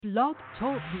Blog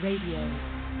Talk Radio.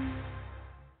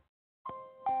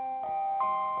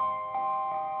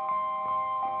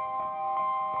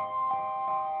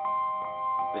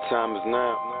 The time is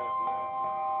now.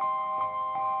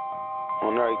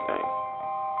 On everything.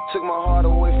 Took my heart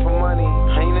away from money.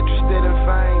 Ain't interested in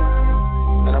fame.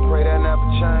 And I pray that never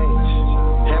change.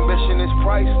 Ambition is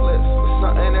priceless. It's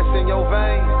something that's in your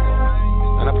veins.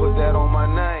 And I put that on my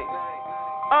name.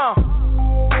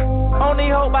 Only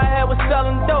hope I had was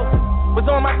selling dope. Was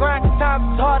on my grind 'cause times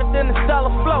was harder than to sell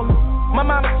a float. My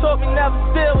mama taught me never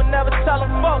steal and never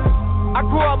tellin' folks. I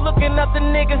grew up looking up the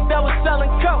niggas that was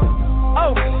selling coke.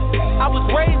 Oh, I was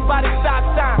raised by the stop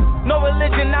sign. No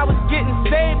religion, I was getting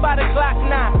saved by the Glock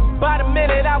 9. By the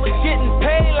minute, I was getting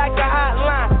paid like a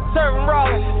hotline. Serving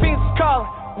rolling, fiends calling.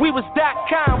 We was that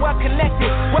kind, well connected,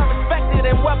 well respected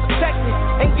and well protected.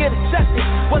 And get accepted,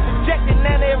 was rejected,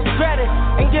 now they regret it.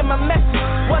 And get my message,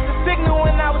 was a signal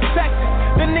when I was texting.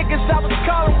 The niggas I was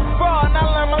calling was fraud and I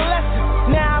learned my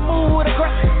lesson. Now I move with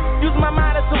aggression, use my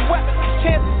mind as a weapon.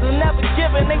 Chances are never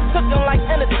given, they took them like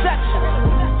interception.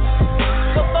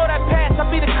 So throw that pass,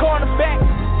 I'll be the cornerback.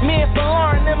 Me and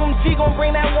Lauren, MMG gon'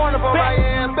 bring that Warner back.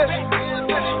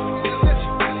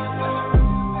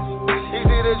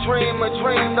 Easy to dream a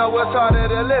dream, though it's harder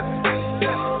to live.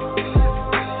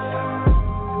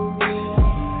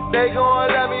 They gon'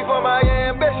 love me for my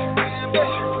ambition.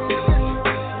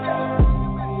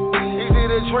 Easy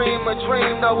to dream a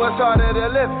dream, though it's harder to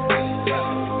live.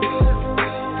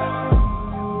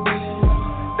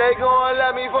 They gon'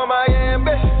 love me for my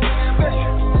ambition.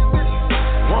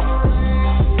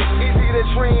 Easy to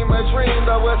dream a dream,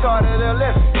 though it's harder to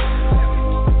live.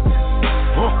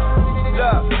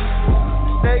 Look,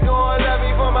 they gon' love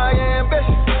me for my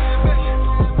ambition.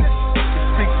 It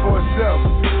speaks for itself.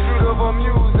 Beautiful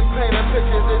music, painting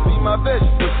pictures, it be my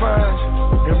vision. Defines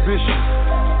ambition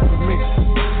for me.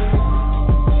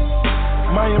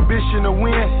 My ambition to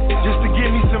win, just to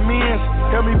give me some ends.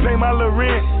 Help me pay my little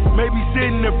rent, maybe sit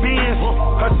in the bins.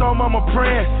 Her saw mama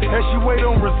praying as she wait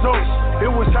on results. It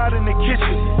was hot in the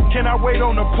kitchen, can I wait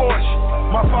on the porch?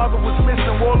 My father was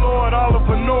missing, warlord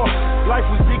Oliver North. Life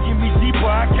was digging me deeper,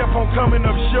 I kept on coming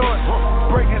up short.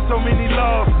 Breaking so many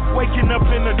laws, waking up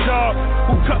in the dark.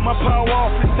 Who cut my power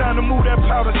off? It's time to move that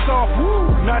powder soft.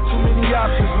 Not too many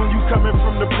options when you coming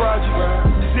from the project.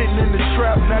 Sitting in the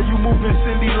trap, now you moving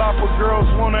Cindy Lauper.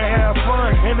 Girls wanna have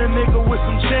fun, and a nigga with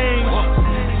some change.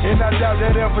 And I doubt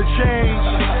that ever change.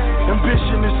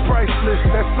 Ambition is priceless,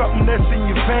 that's something that's in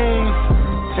your veins.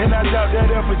 And I doubt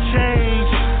that ever change.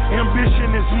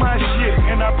 Ambition is my shit,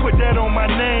 and I put that on my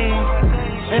name.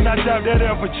 And I doubt that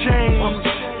ever change.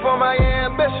 For my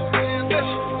ambition.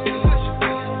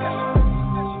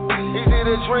 Easy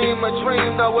to dream a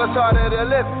dream, though it's harder to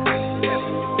live.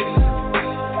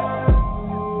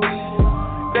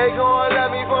 They gon'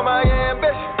 love me for my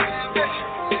ambition.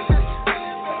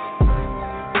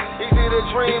 Easy to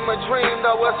dream a dream,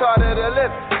 though it's harder to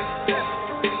live.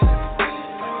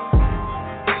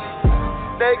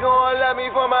 They gon' love me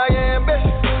for my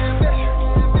ambition.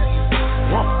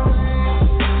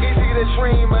 Easy to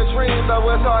dream a dream, though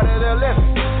it's harder to live.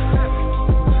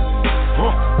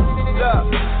 Look,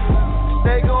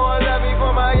 they gon' love me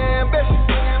for my ambition.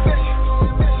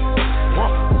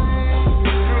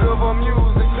 Beautiful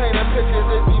music, painting pictures,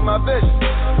 it be my vision.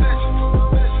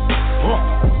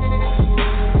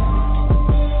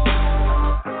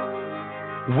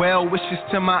 Well wishes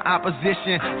to my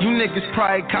opposition. You niggas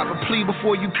probably cop a plea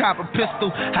before you cop a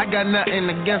pistol. I got nothing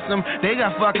against them, they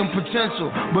got fucking potential.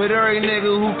 But every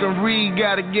nigga who can read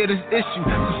gotta get his issue.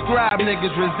 Subscribe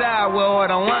niggas reside where all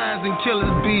the lions and killers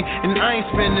be. And I ain't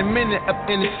spending a minute up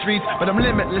in the streets, but I'm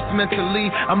limitless mentally.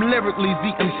 I'm lyrically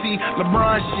ZMC,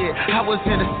 LeBron shit. I was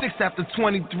in the 6 after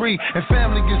 23. And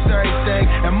family gets everything,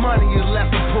 and money is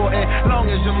less important. Long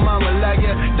as your mama like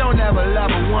you, don't ever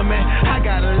love a woman. I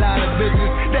got a lot of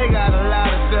bitches, they got a lot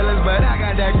of feelings, but I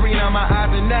got that green on my eyes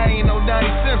and that ain't no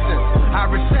Donnie Simpson. I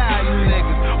retire you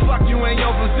niggas, fuck you in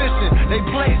your position. They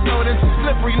play so them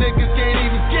slippery niggas can't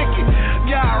even kick it.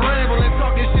 Y'all rambling,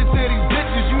 talking shit to these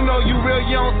bitches. You know you real,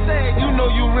 you don't say it. You know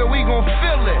you real, we gon'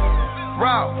 feel it.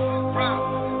 Raw.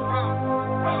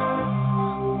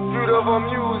 Beautiful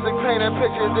music, painting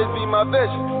pictures, this be my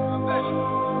vision.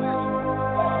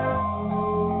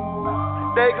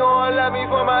 They gon' love me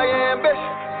for my ambition.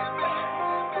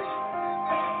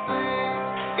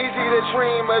 Easy to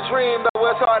dream a dream, though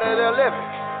it's harder to live.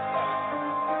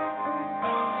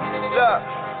 Look,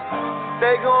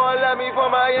 they gon' love me for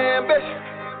my ambition.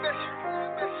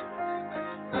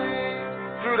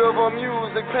 Beautiful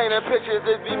music, painting pictures,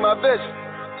 it be my vision.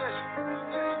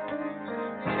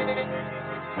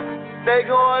 They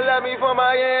gon' love me for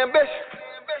my ambition.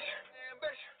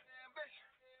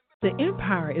 The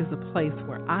Empire is a place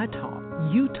where I talk,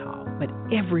 you talk, but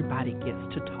everybody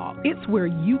gets to talk. It's where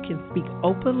you can speak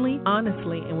openly,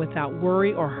 honestly, and without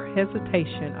worry or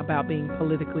hesitation about being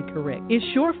politically correct. It's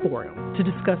your forum to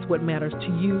discuss what matters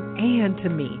to you and to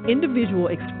me. Individual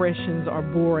expressions are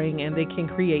boring and they can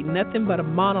create nothing but a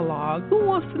monologue. Who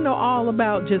wants to know all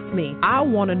about just me? I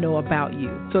want to know about you.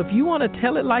 So if you want to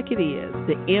tell it like it is,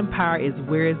 the Empire is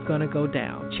where it's going to go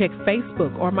down. Check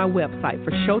Facebook or my website for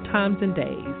show times and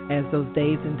days, as those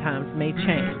days and times may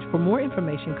change. For more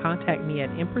information, contact me at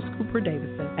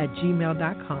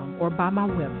empresscooperdavidson@gmail.com or by my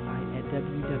website at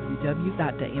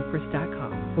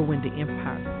www.theempress.com. For when the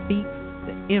Empire speaks,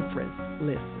 the Empress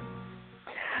listens.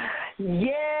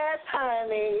 Yes,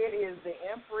 honey, it is the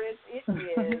Empress. It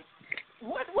is.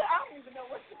 What I don't even know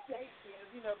what the date is,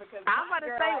 because I'm about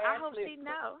to say, I hope she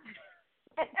knows.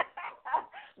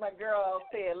 My girl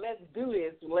said, let's do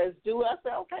this. Let's do it. I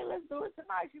said, okay, let's do it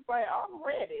tonight. She's like, I'm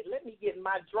ready. Let me get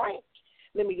my drink.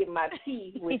 Let me get my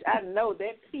tea, which I know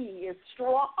that tea is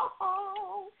strong.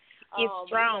 It's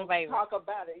strong, baby. Talk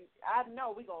about it. I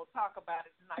know we're going to talk about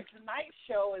it tonight. Tonight's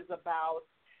show is about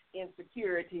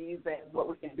insecurities and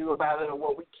what we can do about it or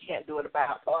what we can't do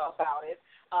about it.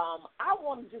 I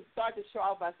want to just start the show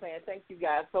off by saying thank you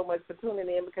guys so much for tuning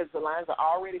in because the lines are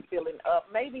already filling up.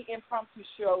 Maybe impromptu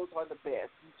shows are the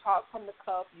best. You talk from the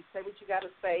cuff, you say what you got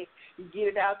to say, you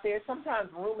get it out there.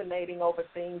 Sometimes ruminating over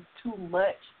things too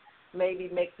much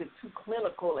maybe makes it too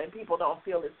clinical and people don't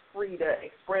feel it's free to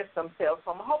express themselves.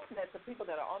 So I'm hoping that the people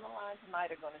that are on the line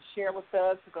tonight are going to share with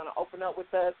us, are going to open up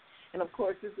with us. And, of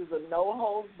course, this is a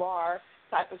no-holds-bar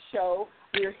type of show.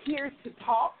 We're here to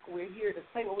talk. We're here to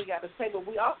say what we got to say, but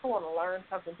we also want to learn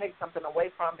something, take something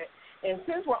away from it. And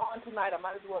since we're on tonight, I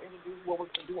might as well introduce what we're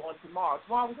going to do on tomorrow.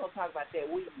 Tomorrow we're going to talk about that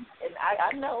weed. And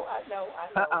I know.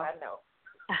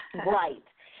 Right.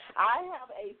 I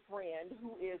have a friend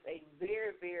who is a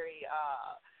very, very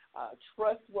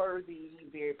trustworthy,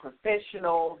 very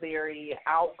professional, very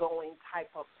outgoing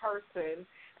type of person.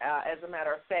 As a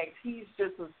matter of fact, he's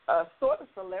just a sort of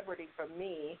celebrity for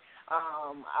me.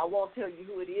 I won't tell you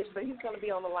who it is, but he's going to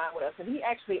be on the line with us. And he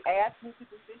actually asked me to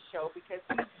do this show because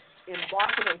he's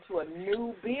embarking into a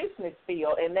new business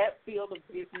field, and that field of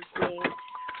business means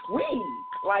weed.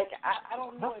 Like, I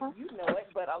don't know if you know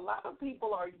it, but a lot of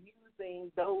people are using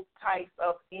those types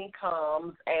of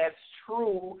incomes as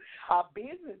true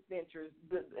business ventures.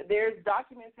 There's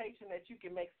documentation that you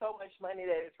can make so much money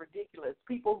that it's ridiculous.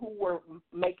 People who were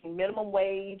making minimum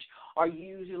wage are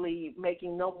usually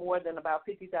making no more than about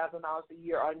 $50,000 a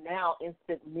year are now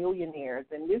instant millionaires.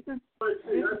 And this is something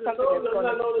that's going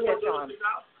to catch on.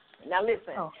 Now,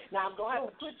 listen. Now, I'm going to have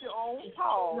to put you on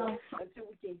pause until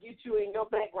we can get you in your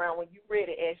background when you're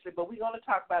ready, Ashley. But we're going to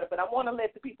talk about it. But I want to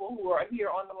let the people who are here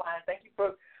on the line, thank you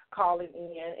for calling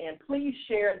in. And please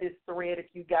share this thread if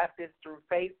you got this through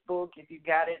Facebook, if you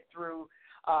got it through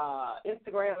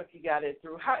Instagram, if you got it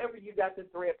through however you got this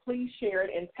thread. Please share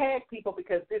it and tag people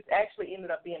because this actually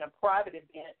ended up being a private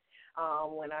event.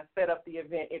 When I set up the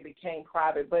event, it became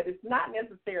private, but it's not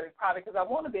necessarily private because I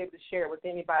want to be able to share it with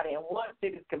anybody. And once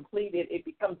it is completed, it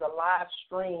becomes a live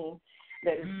stream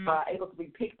that is able to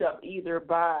be picked up either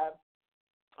by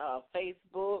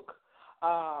Facebook,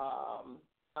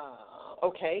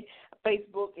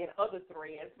 Facebook and other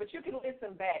threads. But you can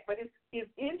listen back. But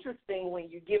it's interesting when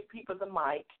you give people the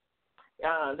mic.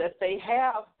 That they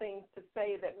have things to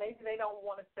say that maybe they don't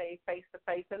want to say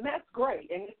face-to-face, and that's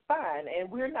great, and it's fine. And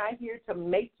we're not here to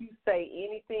make you say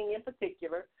anything in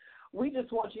particular. We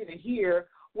just want you to hear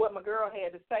what my girl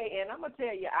had to say. And I'm going to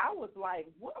tell you, I was like,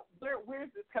 where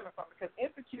is this coming from? Because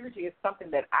insecurity is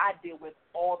something that I deal with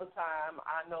all the time.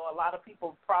 I know a lot of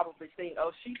people probably think,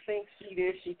 oh, she thinks she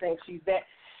this, she thinks she's that.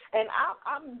 And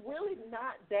I'm really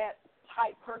not that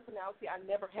type personality. I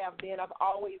never have been. I've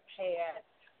always had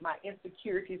my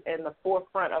insecurities in the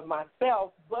forefront of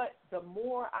myself, but the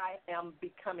more I am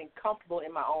becoming comfortable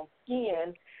in my own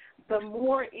skin, the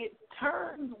more it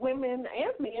turns women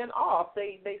and men off.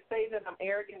 They say that I'm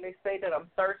arrogant. They say that I'm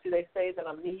thirsty. They say that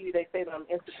I'm needy. They say that I'm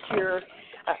insecure.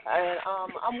 And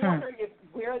I'm wondering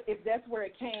if that's where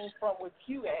it came from with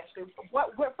you, Ashley.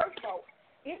 First of all,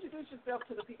 introduce yourself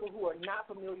to the people who are not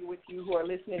familiar with you, who are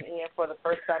listening in for the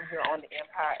first time here on the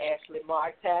Empire. Ashley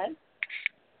Martin.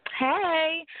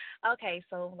 Hey. Okay,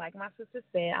 so like my sister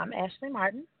said, I'm Ashley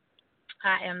Martin.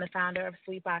 I am the founder of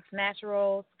Sweetbox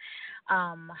Naturals.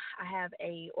 I have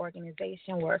a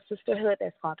organization or a sisterhood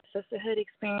that's called the Sisterhood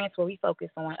Experience, where we focus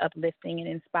on uplifting and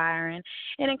inspiring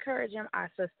and encouraging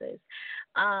our sisters.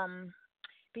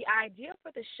 the idea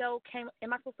for the show came.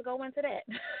 Am I supposed to go into that?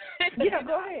 Yeah,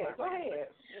 go ahead.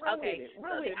 Okay,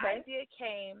 so the idea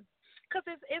came because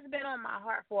it's been on my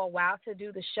heart for a while to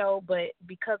do the show, but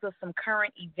because of some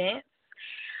current events,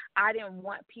 I didn't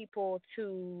want people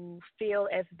to feel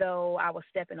as though I was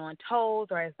stepping on toes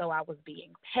or as though I was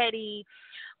being petty.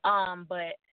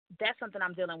 But that's something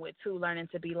I'm dealing with too, learning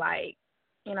to be like,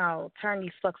 turn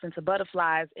these fucks into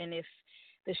butterflies. And if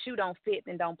the shoe don't fit,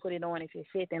 then don't put it on. If it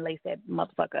fit, then lace that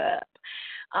motherfucker up.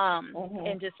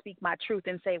 And just speak my truth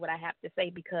and say what I have to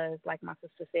say because, like my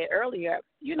sister said earlier,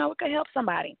 it could help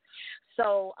somebody.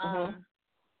 So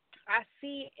I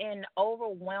see an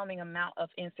overwhelming amount of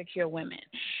insecure women.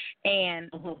 And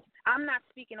I'm not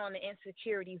speaking on the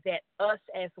insecurities that us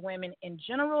as women in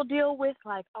general deal with,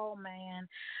 like, oh, man,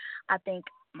 I think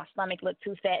my stomach looked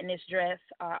too fat in this dress,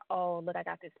 or, oh, look, I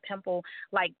got this pimple,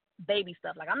 like baby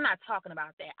stuff. Like, I'm not talking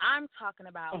about that. I'm talking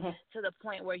about to the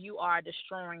point where you are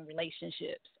destroying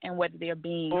relationships, and whether they're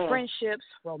being friendships,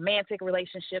 romantic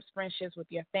relationships, friendships with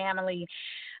your family.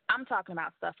 I'm talking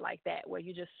about stuff like that, where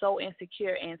you're just so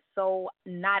insecure and so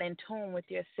not in tune with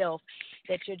yourself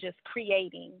that you're just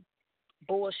creating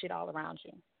bullshit all around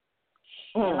you.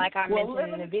 And like I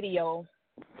mentioned in the video.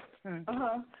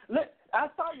 Look, I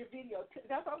saw your video.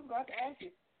 That's what I was going to ask you.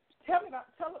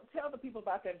 Tell the people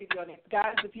about that video. And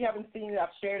guys, if you haven't seen it, I've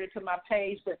shared it to my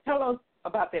page. But tell us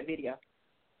about that video.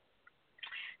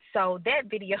 So that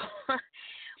video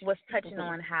was touching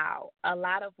on how a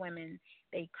lot of women,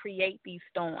 they create these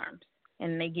storms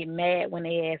and they get mad when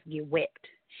their ass get wet.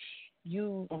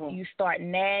 You start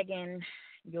nagging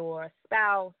your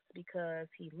spouse because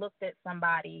he looked at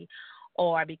somebody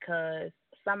or because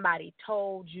somebody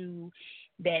told you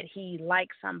that he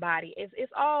likes somebody.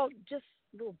 It's all just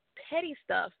little petty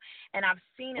stuff, and I've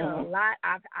seen it a lot.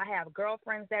 I have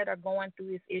girlfriends that are going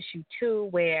through this issue too,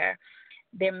 where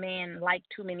their man like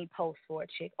too many posts for a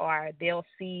chick, or they'll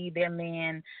see their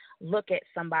man look at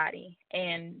somebody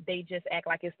and they just act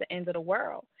like it's the end of the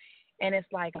world. And it's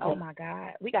like, oh my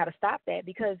God, we got to stop that,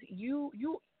 because you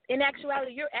in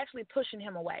actuality, you're actually pushing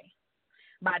him away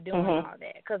by doing all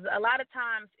that. Because a lot of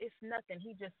times it's nothing.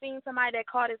 He just seen somebody that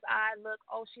caught his eye, look,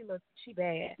 oh, she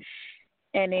bad.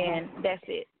 And then that's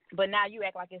it. But now you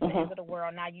act like it's the end of the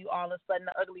world. Now you all of a sudden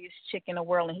the ugliest chick in the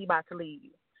world and he about to leave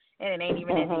you. And it ain't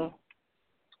even that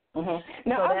deep.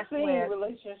 Now, so I've seen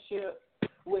relationships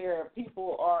where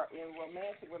people are in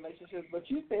romantic relationships, but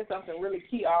you said something really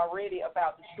key already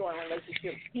about destroying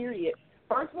relationships, period.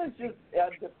 First, let's just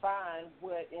define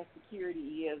what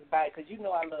insecurity is, because you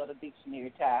know I love the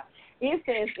dictionary, Ty. It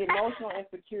says emotional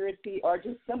insecurity, or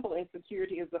just simple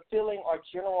insecurity, is a feeling or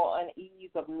general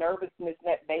unease of nervousness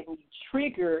that may be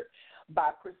triggered by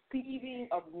perceiving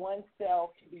of oneself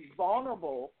to be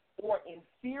vulnerable or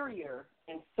inferior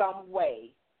in some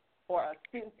way, or a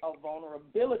sense of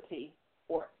vulnerability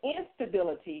or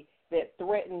instability that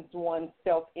threatens one's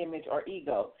self-image or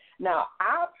ego. Now,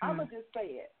 I'm going to just say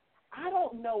it. I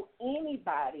don't know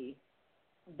anybody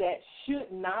that should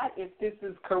not, if this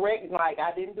is correct. Like,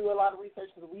 I didn't do a lot of research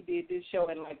because we did this show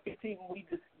in like 15, we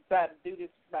just decided to do this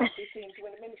about 15,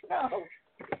 20 minutes ago.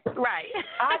 Right.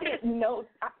 I didn't know,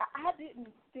 I didn't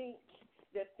think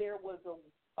that there was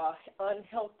a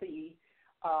unhealthy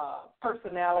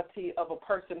personality of a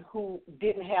person who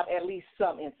didn't have at least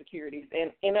some insecurities.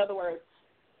 And in other words,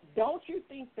 don't you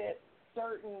think that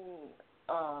certain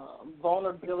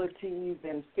vulnerabilities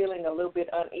and feeling a little bit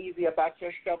uneasy about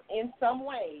yourself in some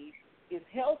ways is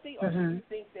healthy, or do you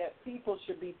think that people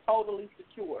should be totally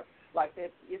secure? Like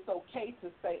that it's okay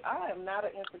to say, I am not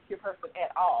an insecure person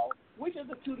at all. Which of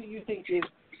the two do you think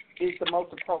is the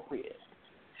most appropriate?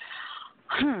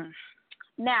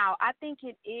 Now, I think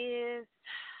it is,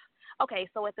 okay,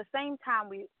 so at the same time,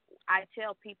 I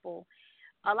tell people,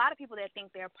 a lot of people that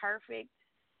think they're perfect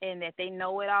and that they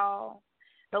know it all,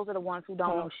 those are the ones who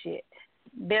don't know shit.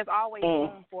 There's always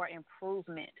room for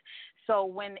improvement.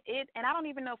 So and I don't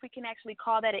even know if we can actually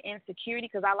call that an insecurity,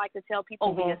 because I like to tell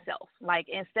people be yourself. Like,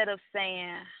 instead of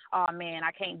saying, oh, man,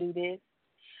 I can't do this,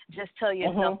 just tell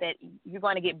yourself that you're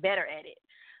going to get better at it.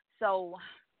 So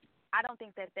I don't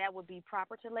think that would be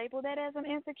proper to label that as an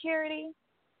insecurity.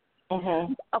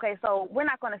 Okay, so we're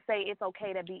not going to say it's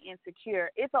okay to be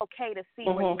insecure. It's okay to see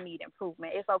where you need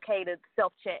improvement. It's okay to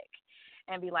self-check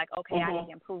and be like, okay, I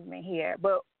need improvement here.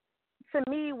 But to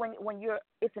me, when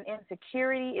it's an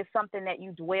insecurity, it's something that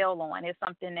you dwell on. It's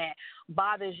something that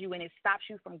bothers you, and it stops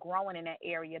you from growing in that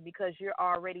area because you're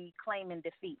already claiming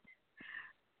defeat,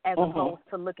 as opposed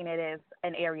to looking at it as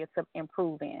an area to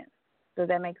improve in. Does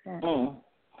that make sense?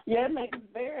 Yeah, it makes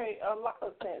a lot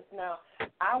of sense. Now,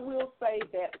 I will say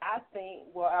that I think,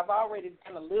 well, I've already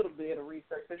done a little bit of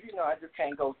research because, I just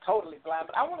can't go totally blind.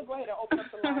 But I want to go ahead and open up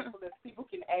the line so that people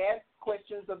can ask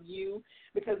questions of you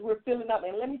because we're filling up.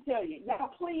 And let me tell you,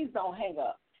 y'all, please don't hang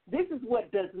up. This is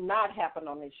what does not happen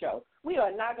on this show. We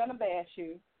are not going to bash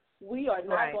you. We are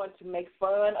not going to make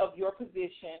fun of your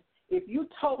position. If you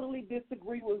totally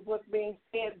disagree with what's being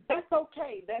said, that's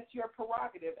okay. That's your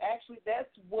prerogative. Actually,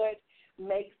 that's what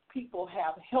makes people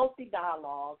have healthy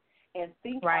dialogue and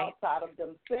think outside of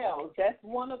themselves. That's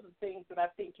one of the things that I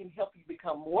think can help you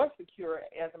become more secure,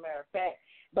 as a matter of fact.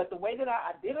 But the way that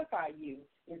I identify you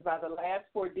is by the last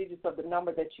 4 digits of the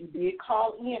number that you did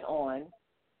call in on.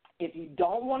 If you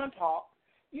don't want to talk,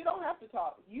 you don't have to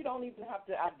talk. You don't even have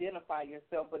to identify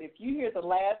yourself. But if you hear the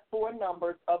last 4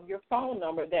 numbers of your phone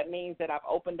number, that means that I've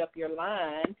opened up your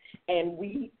line and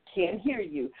we can hear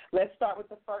you. Let's start with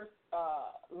the first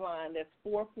line. That's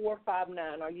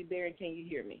 4459. Are you there and can you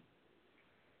hear me?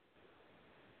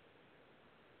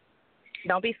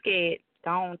 Don't be scared.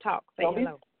 Don't talk. Say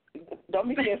hello. Don't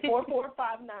be scared.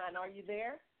 4459. Are you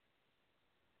there?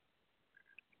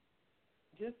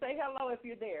 Just say hello if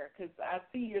you're there, because I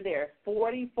see you're there.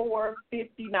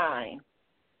 4459.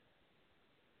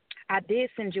 I did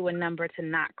send you a number to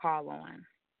not call on.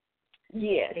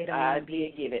 Yes, I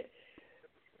did get it.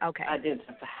 Okay.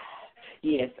 Identify.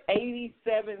 Yes,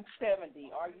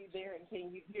 8770. Are you there and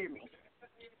can you hear me?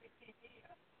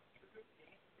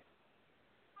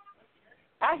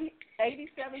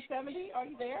 8770. Are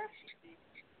you there?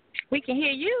 We can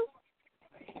hear you.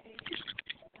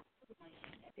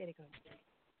 There it goes.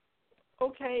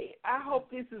 Okay, I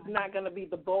hope this is not going to be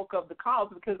the bulk of the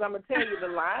calls because I'm going to tell you the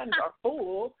lines are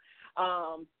full.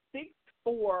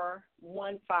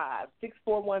 6415.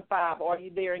 6415. Are you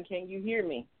there and can you hear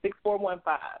me?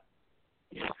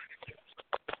 6415.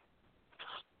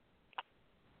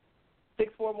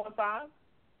 6415.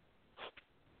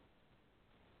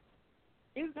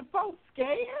 Is the folks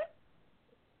scared?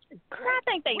 I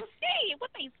think they scared.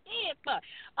 What they scared for?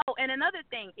 Oh, and another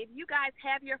thing, if you guys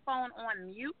have your phone on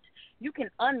mute, you can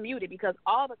unmute it because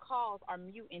all the calls are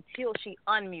mute until she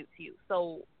unmutes you.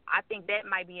 So I think that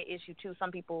might be an issue too.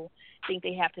 Some people think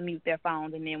they have to mute their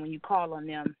phones, and then when you call on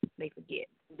them, they forget.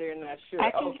 They're not sure.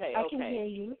 I can hear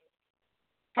you.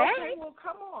 Okay, well,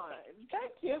 come on.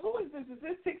 Thank you. Who is this? Is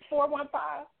this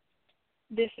 6415?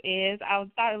 This is. I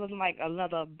thought it was like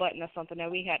another button or something that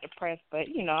we had to press, but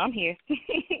I'm here.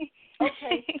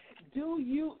 Okay. Do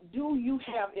you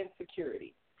have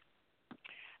insecurity?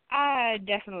 I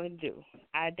definitely do.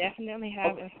 I definitely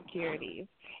have insecurities.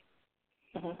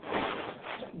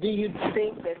 Mm-hmm. Do you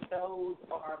think that those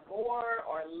are more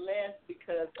or less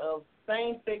because of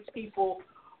same-sex people,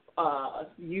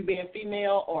 you being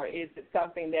female, or is it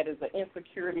something that is an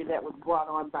insecurity that was brought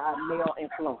on by male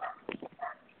influence?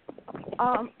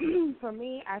 For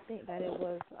me, I think that it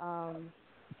was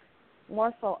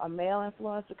more so a male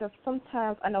influence because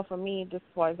sometimes, I know for me, just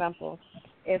for example,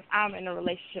 if I'm in a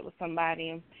relationship with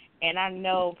somebody and I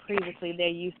know previously they're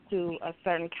used to a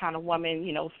certain kind of woman,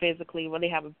 physically, where they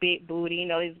have a big booty,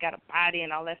 they just got a body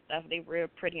and all that stuff, they real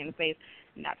pretty in the face.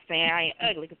 Not saying I ain't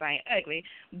ugly because I ain't ugly,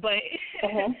 but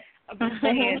I'm just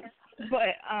saying,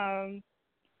 but I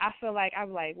feel like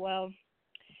I'm like, well,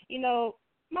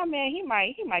 my man, he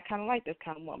might kind of like this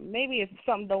kind of woman. Maybe if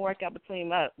something don't work out between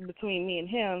me and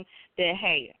him, then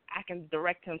hey, I can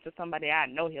direct him to somebody I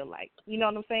know he'll like. You know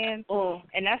what I'm saying?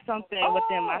 And that's something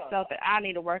within myself that I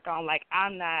need to work on. Like I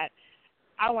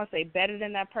don't want to say better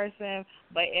than that person,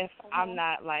 but if I'm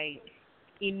not like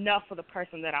enough for the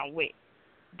person that I'm with,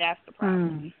 that's the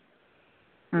problem.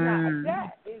 Now,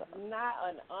 that is not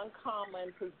an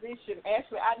uncommon position.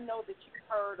 Actually, I know that you've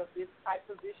heard of this type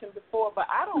of position before,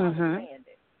 but I don't understand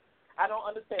it. I don't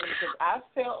understand it because I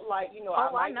felt like,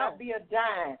 I might not be a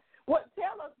dime. What?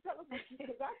 Tell us,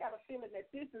 because I got a feeling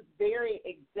that this is very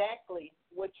exactly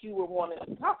what you were wanting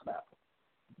to talk about.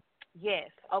 Yes.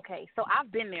 Okay. So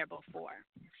I've been there before.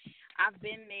 I've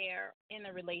been there in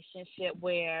a relationship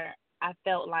where I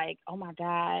felt like, oh, my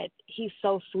God, he's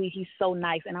so sweet, he's so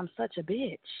nice, and I'm such a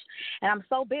bitch. And I'm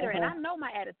so bitter, and I know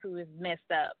my attitude is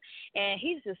messed up. And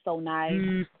he's just so nice.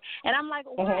 And I'm like,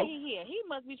 why is he here? He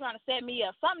must be trying to set me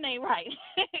up. Something ain't right.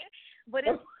 But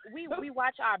we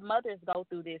watch our mothers go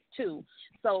through this, too.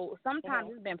 So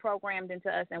sometimes it's been programmed into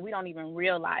us, and we don't even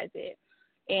realize it.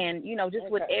 And, just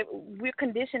with we're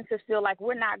conditioned to feel like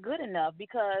we're not good enough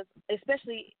because,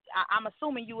 especially, I'm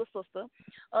assuming you a sister,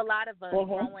 a lot of us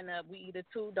growing up, we either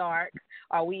too dark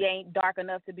or we ain't dark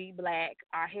enough to be black.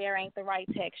 Our hair ain't the right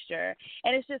texture.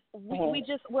 And it's just,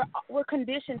 we're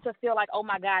conditioned to feel like, oh,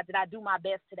 my God, did I do my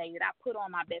best today? Did I put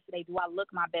on my best today? Do I look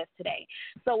my best today?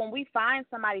 So when we find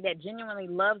somebody that genuinely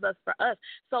loves us for us,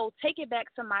 so take it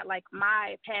back to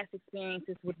my past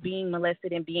experiences with being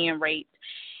molested and being raped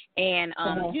and,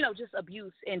 just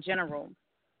abuse in general.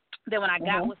 Then when I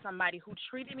got with somebody who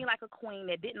treated me like a queen,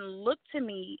 that didn't look to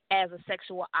me as a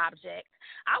sexual object,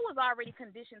 I was already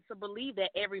conditioned to believe that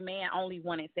every man only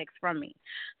wanted sex from me.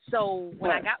 So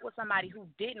when I got with somebody who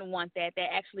didn't want that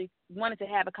actually wanted to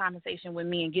have a conversation with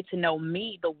me and get to know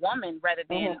me, the woman, rather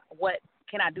than what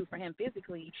can I do for him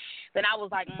physically, then I was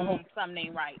like, something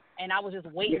ain't right. And I was just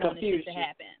waiting on this shit to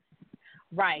happen.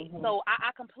 Right. So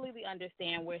I completely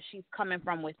understand where she's coming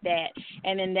from with that.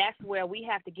 And then that's where we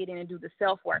have to get in and do the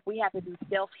self-work. We have to do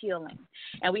self-healing.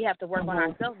 And we have to work on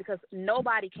ourselves because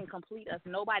nobody can complete us.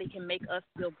 Nobody can make us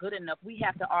feel good enough. We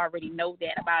have to already know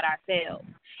that about ourselves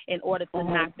in order to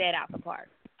knock that out the park.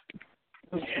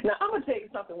 Now, I'm going to tell you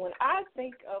something. When I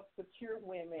think of secure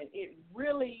women, it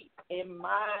really, in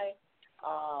my,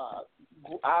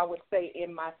 I would say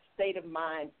in my state of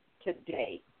mind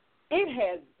today, it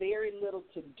has very little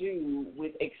to do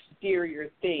with exterior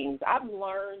things. I've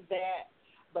learned that,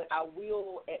 but I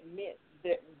will admit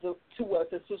that to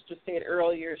what the sister said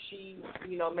earlier, she,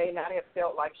 may not have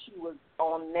felt like she was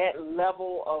on that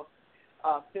level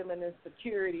of feminine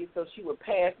security, so she would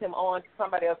pass him on to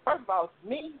somebody else. First of all,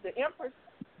 me, the Empress,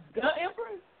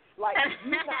 like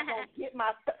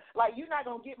you're not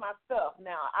gonna get my stuff.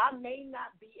 Now, I may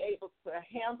not be able to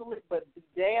handle it, but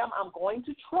damn, I'm going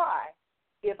to try.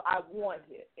 If I want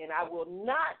it, and I will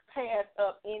not pass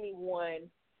up anyone,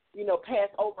 pass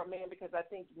over a man because I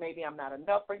think maybe I'm not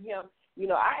enough for him.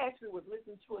 I actually was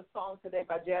listening to a song today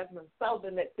by Jasmine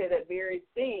Sullivan that said that very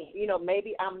thing.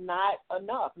 Maybe I'm not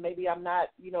enough. Maybe I'm not,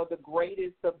 the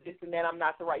greatest of this and that. I'm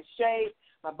not the right shape.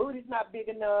 My booty's not big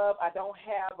enough. I don't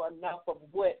have enough of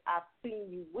what I've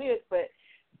seen you with, but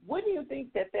wouldn't you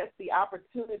think that that's the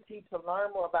opportunity to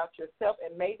learn more about yourself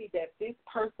and maybe that this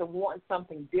person wants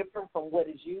something different from what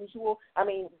is usual? I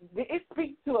mean, it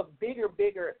speaks to a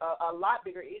a lot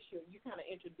bigger issue. You kind of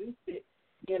introduced it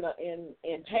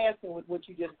in passing with what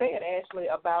you just said, Ashley,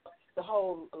 about the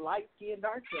whole light skin,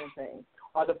 dark skin thing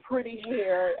or the pretty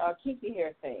hair, kinky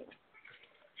hair thing.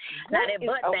 Now that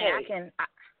butt thing,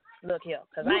 look here,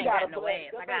 because I ain't got no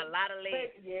ass. I got a lot of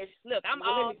legs. Yes. Look, I'm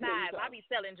all sides. I be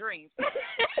selling dreams.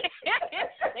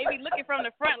 They be looking from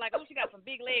the front like, oh, she got some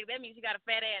big legs. That means she got a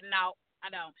fat ass. No, I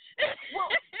don't.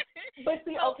 Well, but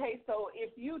see, okay, so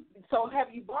have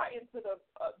you bought into the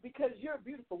because you're a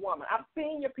beautiful woman. I've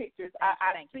seen your pictures.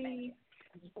 I see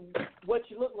what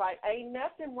you look like. Ain't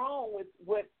nothing wrong with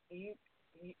what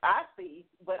I see,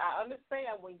 but I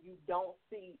understand when you don't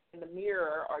see in the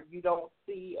mirror or you don't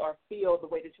see or feel the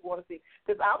way that you want to see.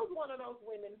 Because I was one of those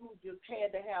women who just had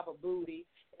to have a booty,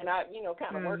 and I,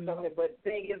 kind of worked on it. But the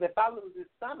thing is, if I lose this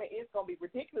stomach, it's going to be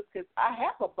ridiculous because I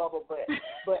have a bubble butt.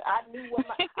 But I knew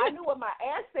what my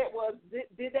asset was.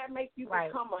 Did that make you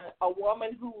become a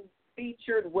woman who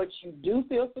featured what you do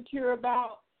feel secure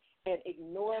about and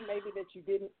ignore maybe that you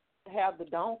didn't have the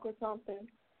donk or something?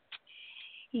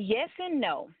 Yes and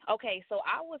no. Okay, so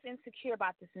I was insecure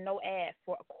about this no ass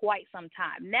for quite some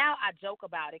time. Now I joke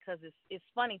about it because it's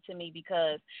funny to me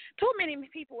because too many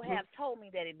people have told me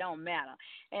that it don't matter.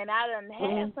 And I done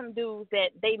had some dudes that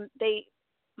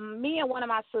me and one of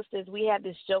my sisters, we had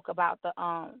this joke about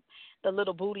the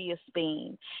little booty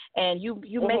esteem. And you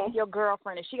make your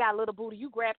girlfriend, if she got a little booty, you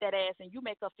grab that ass and you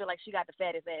make her feel like she got the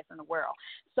fattest ass in the world.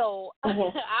 So I've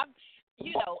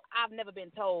never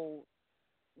been told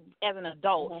as an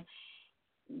adult,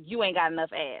 you ain't got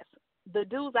enough ass. The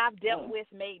dudes I've dealt with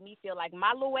made me feel like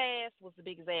my little ass was the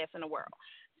biggest ass in the world.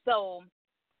 So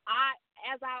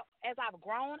as I've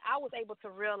grown, I was able to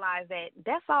realize that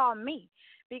that's all me.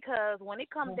 Because when it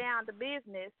comes down to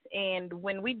business and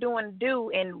when we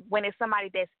and when it's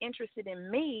somebody that's interested in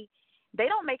me, they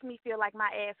don't make me feel like my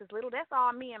ass is little. That's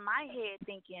all me in my head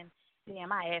thinking, damn,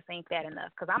 my ass ain't fat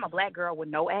enough because I'm a black girl with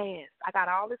no ass. I got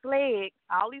all this leg,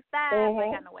 all these thighs, I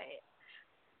ain't got no ass.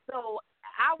 So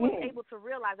I was able to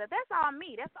realize that that's all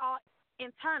me. That's all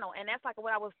internal. And that's like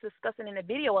what I was discussing in the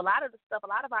video. A lot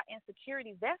of our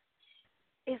insecurities,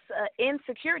 it's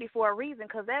insecurity for a reason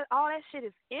because all that shit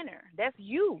is inner. That's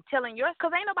you telling yours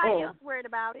because ain't nobody else worried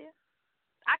about it.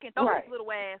 I can throw this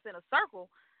little ass in a circle,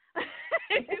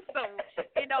 so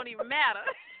it don't even matter.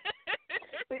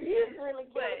 But he's really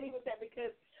killing me with that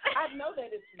because I know that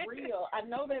it's real. I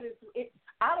know that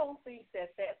I don't think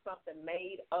that that's something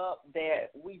made up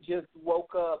that we just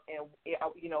woke up and,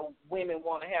 women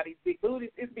want to have these big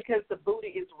booties. It's because the booty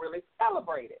is really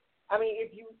celebrated. I mean,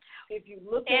 if you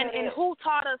look at it. And who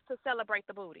taught us to celebrate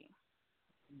the booty?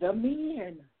 The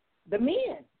men.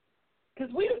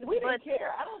 Because we didn't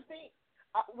care. I don't think.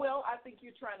 I think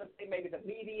you're trying to say maybe the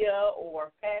media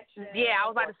or fashion. Yeah, I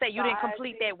was about to say you didn't society.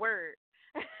 complete that word.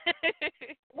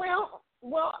 Well,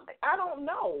 I don't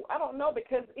know.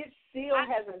 Because it still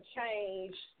hasn't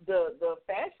changed the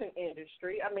fashion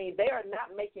industry. I mean, they are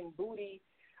not making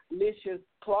bootylicious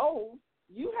clothes.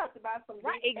 You have to buy some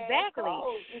big-ass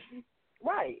clothes.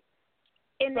 Right.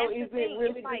 And so that's is the thing. It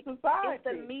really it's like, the society? It's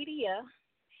the media.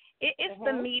 It's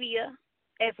the media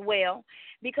as well,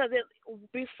 because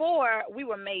before we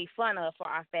were made fun of for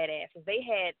our fat asses. They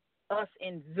had us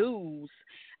in zoos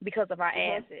because of our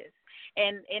asses,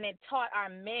 and it taught our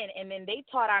men, and then they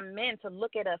taught our men to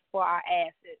look at us for our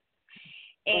asses.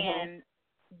 And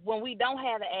when we don't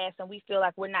have an ass and we feel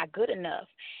like we're not good enough,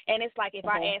 and it's like if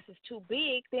our ass is too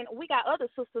big, then we got other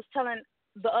sisters telling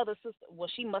the other sister, well,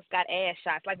 she must got ass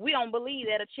shots. Like, we don't believe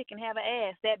that a chick can have an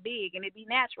ass that big and it be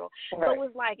natural. Right. So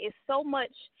it's like, it's so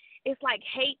much, it's like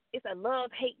hate, it's a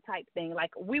love-hate type thing.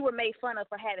 Like, we were made fun of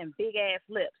for having big-ass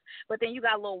lips. But then you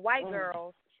got little white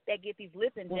girls that get these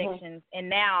lip injections, and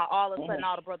now all of a sudden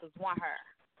all the brothers want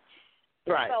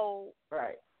her. Right. So,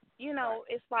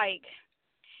 it's like,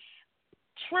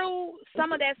 true,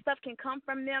 some of that stuff can come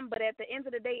from them, but at the end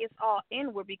of the day, it's all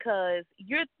inward, because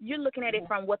you're looking at it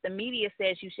from what the media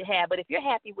says you should have. But if you're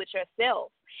happy with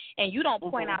yourself and you don't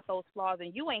point out those flaws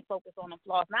and you ain't focused on the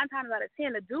flaws, 9 times out of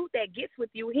 10, the dude that gets with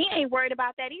you, he ain't worried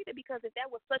about that either, because if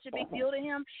that was such a big deal to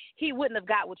him, he wouldn't have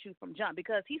got with you from jump,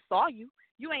 because he saw you.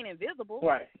 You ain't invisible.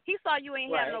 Right. He saw you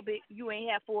ain't have no big, you ain't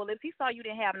have full lips. He saw you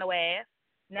didn't have no ass.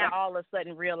 Now all of a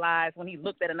sudden realized when he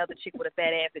looked at another chick with a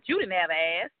fat ass that you didn't have an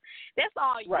ass. That's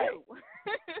all you.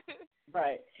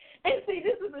 Right. And see,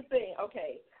 this is the thing.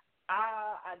 Okay,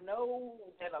 I know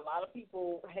that a lot of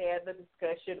people had the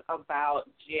discussion about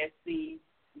Jesse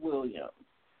Williams.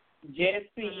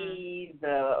 Jesse,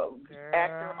 the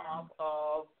actor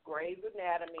of Grey's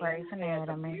Anatomy.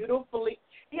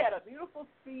 He had a beautiful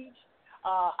speech.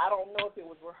 I don't know if it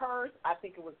was rehearsed. I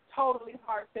think it was totally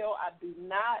heartfelt. I do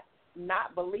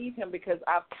not believe him, because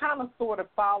I've kind of sort of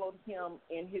followed him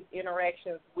in his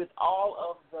interactions with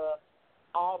all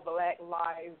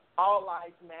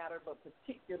lives matter, but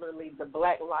particularly the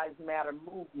Black Lives Matter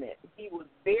movement. He was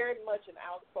very much an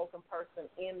outspoken person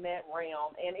in that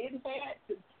realm, and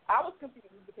I was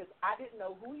confused because I didn't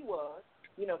know who he was,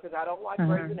 because I don't watch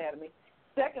Grey's Anatomy.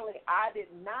 Secondly, I did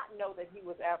not know that he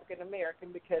was African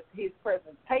American, because his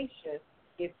presentation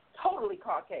is totally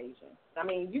Caucasian. I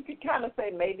mean, you could kind of say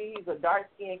maybe he's a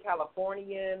dark-skinned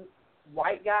Californian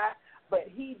white guy, but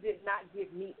he did not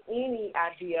give me any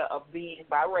idea of being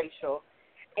biracial.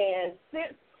 And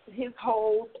since his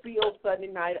whole spiel Sunday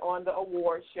night on the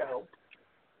award show,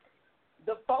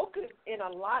 the focus in a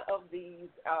lot of these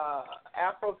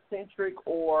Afrocentric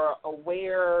or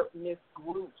awareness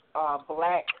groups,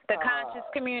 Black the conscious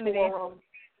community. Forums,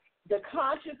 the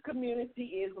conscious community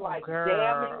is like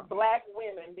damning Black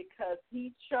women, because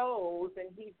he chose, and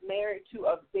he's married to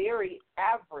a very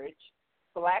average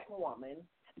Black woman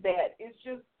that is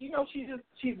just,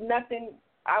 she's nothing,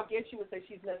 I guess you would say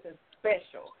she's nothing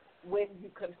special when you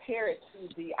compare it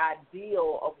to the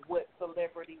ideal of what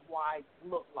celebrity wives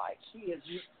look like. She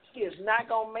is not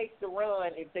going to make the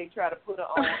run if they try to put her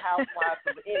on Housewives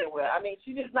of anywhere. I mean,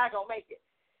 she's just not going to make it.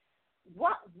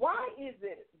 Why is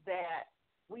it that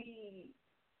we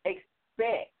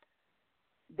expect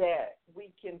that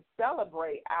we can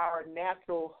celebrate our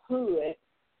natural hood,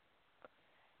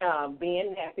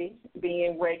 being nappy,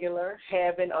 being regular,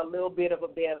 having a little bit of a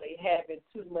belly, having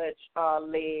too much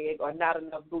leg or not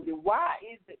enough booty? Why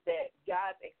is it that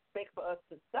guys expect for us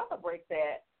to celebrate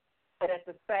that, but at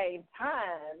the same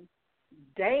time,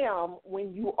 damn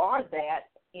when you are that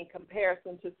in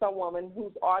comparison to some woman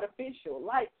who's artificial,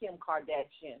 like Kim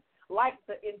Kardashian, like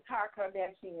the entire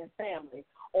Kardashian family,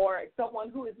 or someone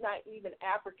who is not even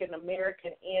African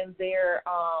American in their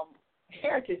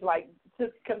heritage. Like, to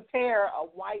compare a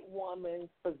white woman's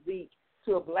physique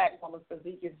to a Black woman's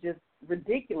physique is just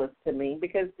ridiculous to me,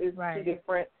 because it's two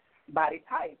different body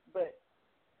types. But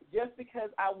just because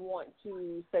I want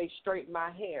to, say, straighten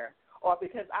my hair, or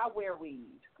because I wear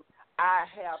weave, I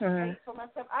have hate for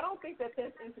myself, I don't think that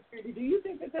that's insecurity. Do you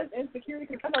think that that's insecurity?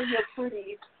 Because I know you're a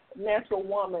pretty natural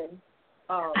woman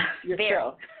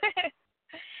yourself.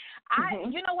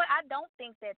 You know what? I don't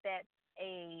think that that's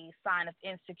a sign of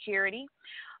insecurity.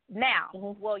 Now,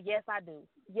 well, yes, I do.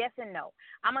 Yes and no.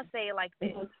 I'm going to say it like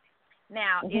this.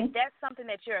 Now, if that's something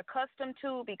that you're accustomed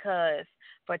to because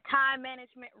for time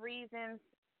management reasons,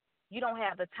 you don't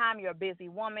have the time, you're a busy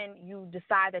woman, you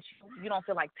decide that you don't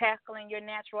feel like tackling your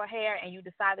natural hair and you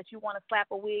decide that you want to slap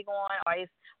a wig on, or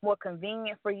it's more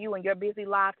convenient for you in your busy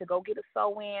life to go get a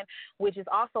sew-in, which is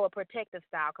also a protective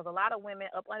style because a lot of women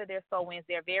up under their sew-ins,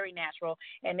 they're very natural,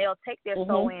 and they'll take their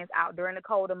sew-ins out during the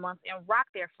colder months and rock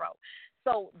their fro.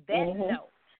 So that's no.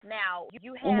 Now,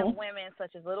 you have women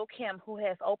such as Little Kim who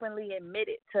has openly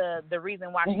admitted to the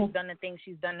reason why she's done the things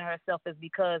she's done to herself is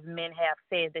because men have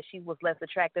said that she was less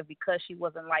attractive because she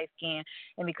wasn't light-skinned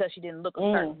and because she didn't look a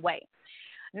certain way.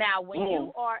 Now, when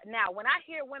I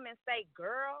hear women say,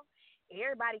 girl,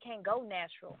 everybody can't go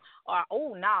natural, or,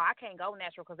 oh, no, I can't go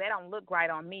natural because they don't look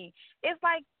right on me, it's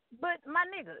like, but my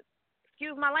nigga,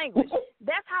 excuse my language,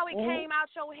 that's how it came out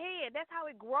your head. That's how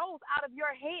it grows out of your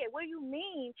head. What do you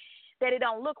mean that it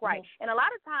don't look right? And a lot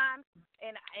of times,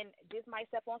 and this might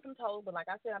step on some toes, but like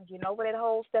I said, I'm getting over that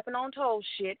whole stepping on toes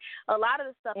shit. A lot of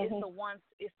the stuff is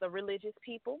it's the religious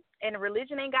people, and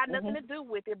religion ain't got nothing to do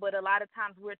with it, but a lot of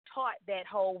times we're taught that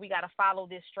whole we got to follow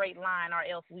this straight line or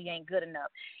else we ain't good enough.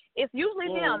 It's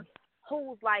usually them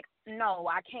who's like, no,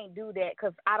 I can't do that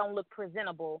because I don't look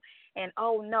presentable, and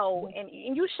oh no, and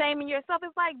you shaming yourself.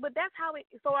 It's like, but that's how it.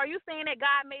 So are you saying that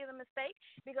God made a mistake?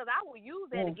 Because I will use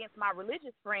that against my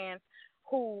religious friends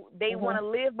who they want to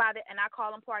live by that, and I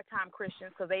call them part-time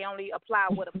Christians because they only apply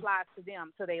what applies to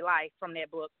them to their life from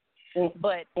that book.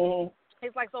 But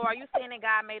it's like, so are you saying that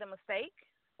God made a mistake?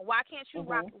 Why can't you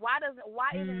rock? Why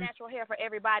isn't natural hair for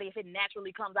everybody if it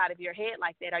naturally comes out of your head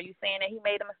like that? Are you saying that he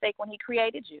made a mistake when he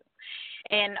created you?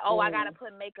 And I gotta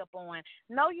put makeup on.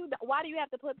 No, you. Why do you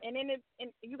have to put? And then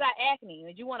you got acne,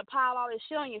 and you want to pile all this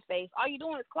shit on your face. All you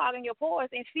doing is clogging your pores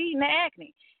and feeding the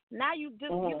acne. Now you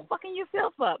you fucking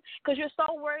yourself up because you're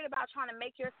so worried about trying to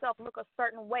make yourself look a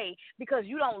certain way because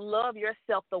you don't love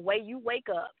yourself the way you wake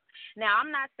up. Now,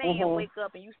 I'm not saying wake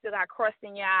up and you still got crust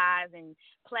in your eyes and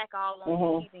plaque all on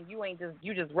your teeth and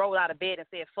you just rolled out of bed and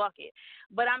said fuck it.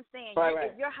 But I'm saying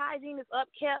if your hygiene is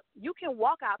upkept, you can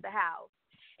walk out the house.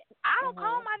 I don't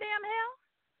comb my damn hair,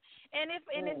 and if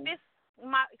it's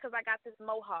because I got this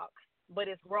mohawk, but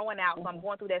it's growing out, so I'm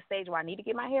going through that stage where I need to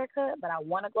get my hair cut, but I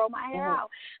want to grow my hair out,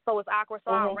 so it's awkward,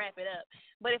 so I'll wrap it up.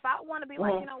 But if I want to be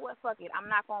like, you know what, fuck it, I'm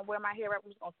not going to wear my hair up,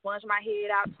 I'm just going to sponge my head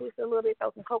out, twist it a little bit,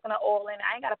 throw some coconut oil in it.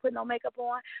 I ain't got to put no makeup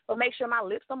on, but make sure my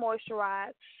lips are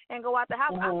moisturized and go out the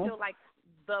house. I feel like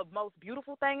the most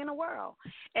beautiful thing in the world.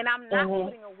 And I'm not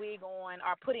putting a wig on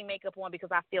or putting makeup on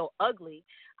because I feel ugly.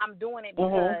 I'm doing it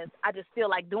because I just feel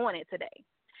like doing it today.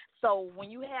 So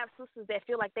when you have sisters that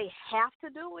feel like they have to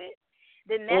do it,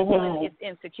 then that's when it's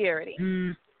insecurity.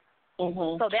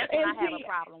 So that's when I have a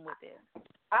problem with it.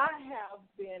 I have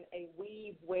been a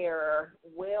weave wearer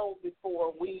well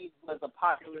before weave was a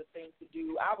popular thing to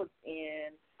do. I was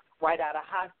right out of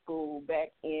high school back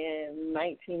in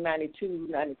 1992,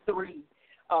 93,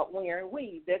 wearing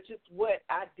weave. That's just what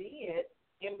I did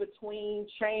in between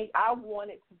change. I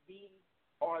wanted to be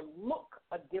or look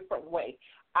a different way.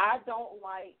 I don't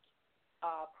like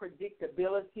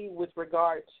predictability with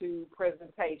regard to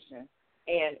presentation,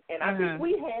 and I think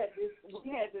we had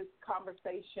this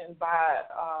conversation by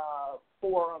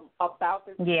forum about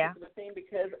this particular thing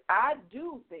because I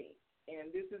do think,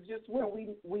 and this is just where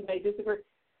we may disagree.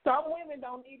 Some women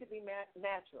don't need to be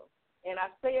natural, and I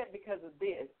say it because of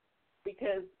this,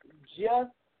 because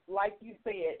just like you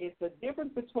said, it's the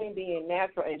difference between being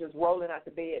natural and just rolling out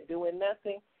the bed doing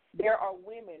nothing. There are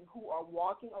women who are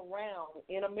walking around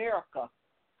in America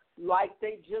like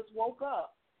they just woke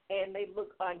up and they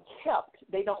look unkept.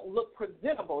 They don't look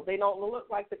presentable. They don't look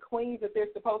like the queens that they're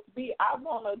supposed to be. I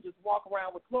want to just walk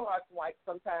around with Clorox wipes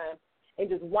sometimes and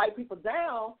just wipe people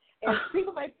down, and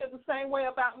people may feel the same way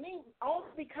about me only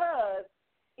because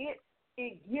it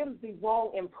gives the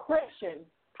wrong impression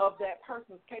of that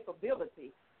person's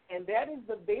capability. And that is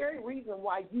the very reason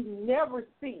why you never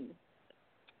see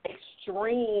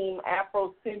extreme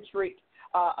Afrocentric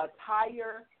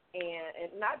attire,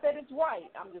 and not that it's right.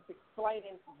 I'm just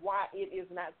explaining why it is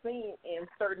not seen in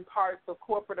certain parts of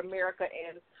corporate America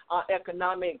and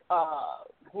economic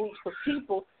groups of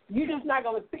people. You're just not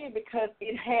going to see it because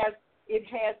it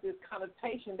has this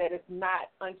connotation that it's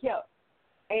not unkept.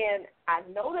 And I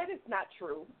know that it's not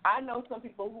true. I know some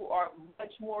people who are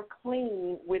much more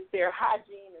clean with their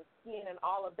hygiene and skin and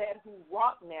all of that who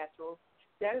rock naturals.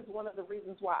 That is one of the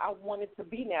reasons why I wanted to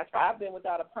be natural. I've been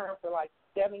without a perm for like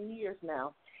 7 years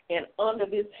now. And under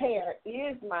this hair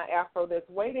is my afro that's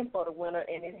waiting for the winter.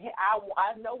 And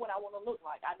I know what I want to look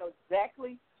like. I know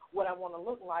exactly what I want to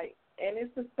look like. And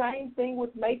it's the same thing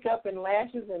with makeup and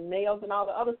lashes and nails and all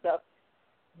the other stuff.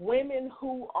 Women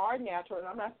who are natural, and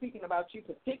I'm not speaking about you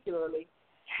particularly,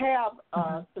 have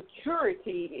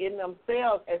security in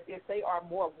themselves as if they are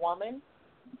more woman,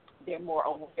 they're more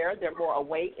aware, they're more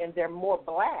awake, and they're more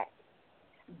black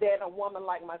than a woman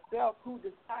like myself who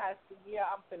decides,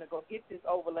 I'm going to go get this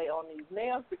overlay on these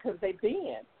nails because they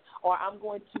bend, or I'm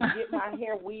going to get my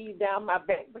hair weaved down my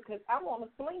back because I want to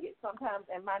sling it sometimes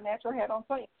and my natural hair don't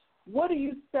sling. What do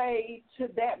you say to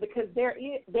that? Because there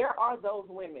are those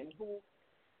women who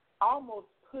almost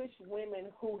push women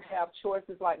who have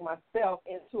choices like myself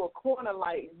into a corner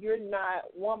like you're not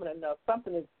woman enough.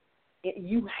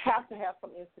 You have to have some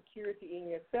insecurity in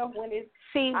yourself when it's,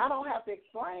 I don't have to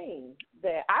explain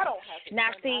that. I don't have to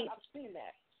explain that. I've seen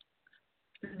that.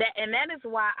 That is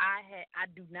why I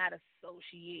do not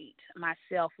associate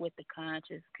myself with the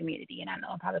conscious community, and I know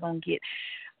I'm probably gonna get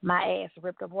my ass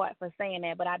ripped apart for saying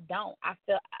that, but I don't. I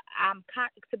feel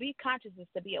to be conscious is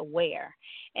to be aware,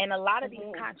 and a lot of these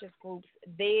conscious groups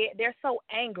they're so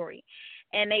angry,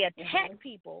 and they attack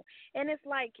people, and it's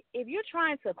like if you're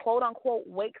trying to quote unquote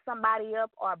wake somebody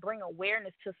up or bring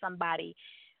awareness to somebody,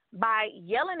 by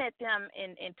yelling at them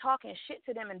and talking shit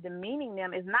to them and demeaning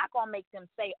them is not going to make them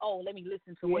say, oh, let me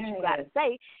listen to what you got to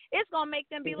say. It's going to make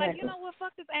them be like, you know what,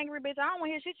 fuck this angry bitch. I don't want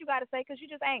to hear shit you got to say because you're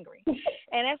just angry.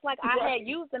 And it's like I had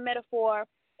used the metaphor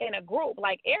in a group.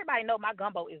 Like, everybody know my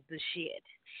gumbo is the shit.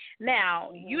 Now,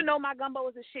 you know my gumbo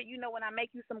is the shit. You know when I make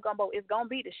you some gumbo, it's going to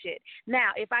be the shit. Now,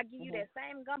 if I give you that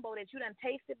same gumbo that you done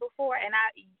tasted before and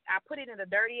I put it in a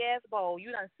dirty-ass bowl,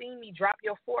 you done seen me drop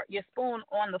your spoon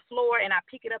on the floor and I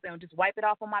pick it up and just wipe it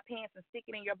off on my pants and stick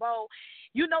it in your bowl,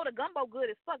 you know the gumbo good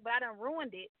as fuck, but I done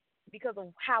ruined it because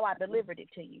of how I delivered it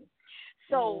to you.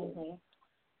 So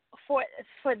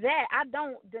for that, I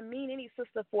don't demean any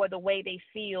sister for the way they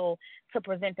feel to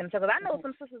present themselves. I know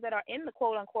some sisters that are in the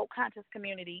quote-unquote conscious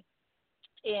community,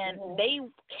 and they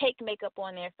cake makeup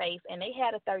on their face, and they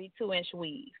had a 32-inch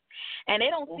weave, and they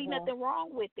don't see nothing wrong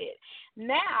with it.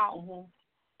 Now,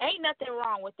 ain't nothing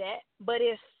wrong with that, but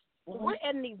if we're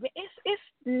at an event, it's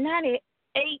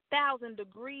 98,000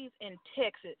 degrees in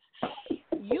Texas.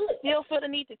 You still feel the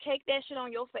need to cake that shit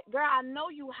on your face. Girl, I know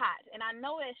you hot, and I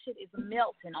know that shit is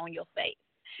melting on your face.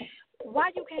 Why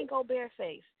you can't go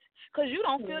barefaced? Because you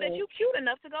don't feel that you cute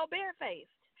enough to go barefaced.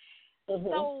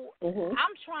 So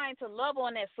I'm trying to love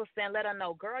on that sister and let her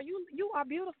know, girl, you are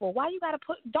beautiful. Why you got to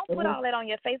don't put all that on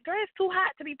your face. Girl, it's too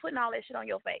hot to be putting all that shit on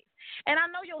your face. And I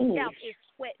know your scalp is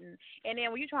sweating. And then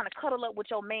when you're trying to cuddle up with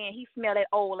your man, he smell that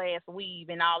old-ass weave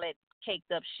and all that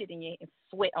caked up shit in your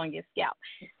sweat on your scalp.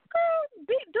 Girl,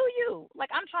 do you. Like,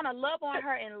 I'm trying to love on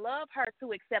her and love her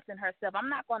to accepting herself. I'm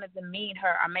not going to demean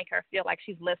her or make her feel like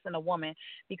she's less than a woman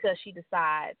because she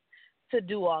decides to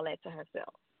do all that to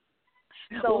herself.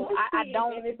 So I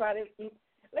don't.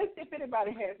 Let's see if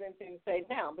anybody has anything to say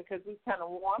now because we've kind of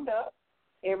warmed up.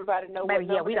 Everybody knows.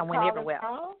 We don't win everywhere.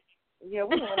 Yeah,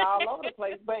 we went all over the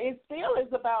place, but it still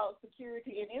is about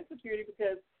security and insecurity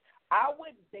because I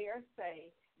would dare say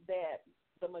that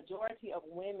the majority of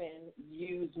women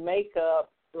use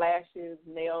makeup, lashes,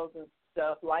 nails, and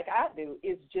stuff like I do.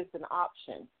 It's just an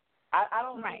option. I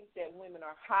don't think that women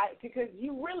are high because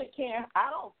you really can't. I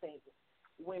don't think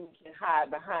women can hide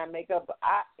behind makeup.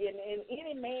 And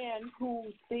any man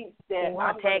who thinks that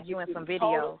I'm tag you in some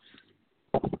videos.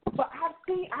 But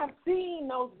I've seen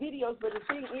those videos. But the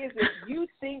thing is, if you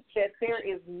think that there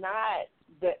is not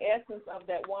the essence of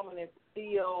that woman is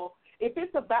still, if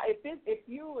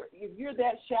you're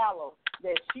that shallow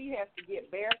that she has to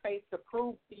get barefaced to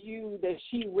prove to you that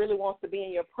she really wants to be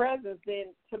in your presence,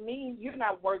 then to me you're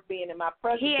not worth being in my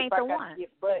presence. He ain't the one.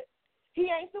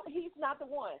 He's not the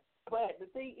one. But the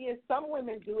thing is, some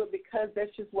women do it because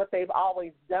that's just what they've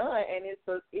always done, and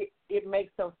it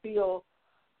makes them feel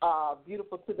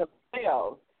beautiful to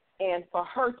themselves. And for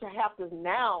her to have to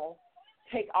now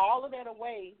take all of that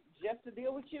away just to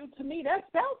deal with you, to me, that's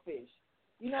selfish.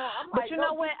 You know, but you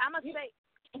know what? I'm going to say,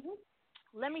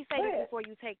 let me say this before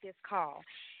you take this call.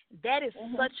 That is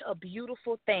such a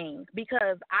beautiful thing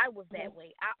because I was that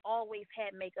way. I always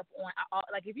had makeup on.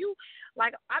 I've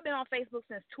been on Facebook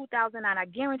since 2009. I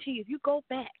guarantee you, if you go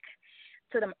back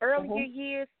to them earlier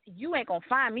years, you ain't going to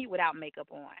find me without makeup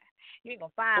on. You ain't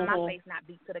going to find my face not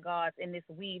beat to the gods in this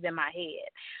weave in my head.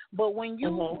 But when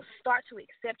you start to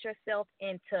accept yourself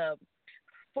and to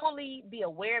fully be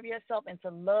aware of yourself and to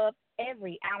love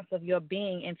every ounce of your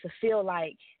being and to feel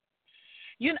like,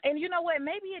 you know what?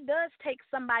 Maybe it does take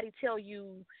somebody tell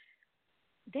you,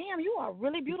 damn, you are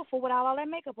really beautiful without all that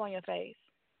makeup on your face.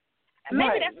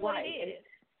 Maybe that's what it is.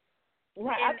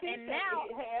 Right. I think now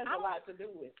it has a lot to do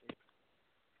with it.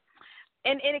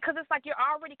 And because it's like you're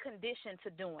already conditioned to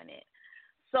doing it.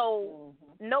 So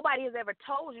nobody has ever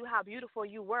told you how beautiful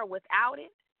you were without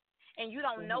it. And you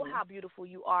don't know how beautiful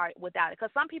you are without it.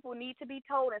 Because some people need to be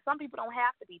told, and some people don't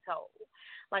have to be told.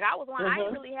 Like, I was one, I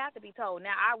didn't really have to be told.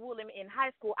 Now, I will admit, in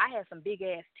high school, I had some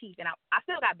big-ass teeth, and I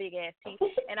still got big-ass teeth,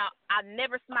 and I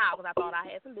never smiled because I thought I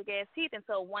had some big-ass teeth. And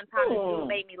so one time, this dude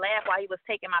made me laugh while he was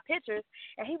taking my pictures,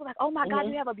 and he was like, oh, my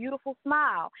God, you have a beautiful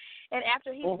smile. And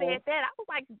after he said that, I was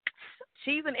like,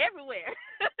 cheesing everywhere.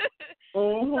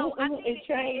 So I think it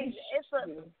changed.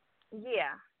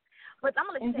 Yeah. But I'm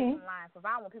going to let you take some lines because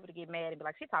I don't want people to get mad and be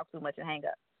like, she talks too much and hang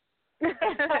up.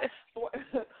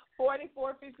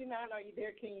 4459, are you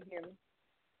there? Can you hear me?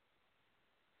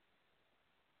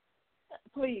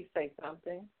 Please say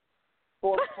something.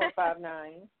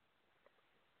 4459.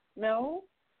 No?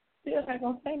 Still not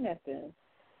going to say nothing.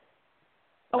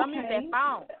 Okay. Unmute that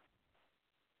phone.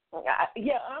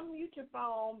 Unmute your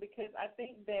phone because I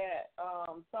think that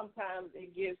sometimes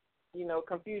it gets,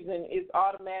 confusing. It's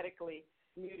automatically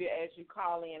muted as you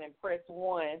call in and press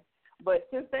 1. But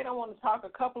since they don't want to talk, a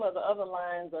couple of the other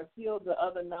lines are still the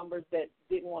other numbers that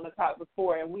didn't want to talk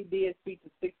before, and we did speak to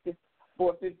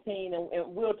 6415,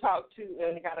 and we'll talk to,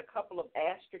 and they got a couple of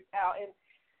asterisks out, and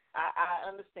I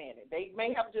understand it. They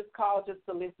may have just called just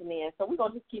to listen in, so we're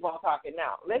going to just keep on talking.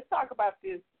 Now, let's talk about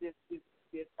this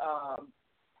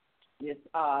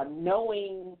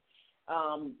knowing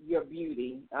your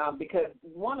beauty, because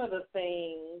one of the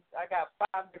things, I got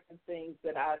 5 different things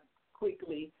that I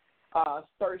quickly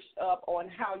searched up on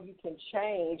how you can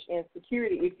change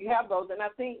insecurity if you have those. And I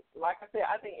think, like I said,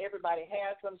 I think everybody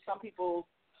has them. Some people's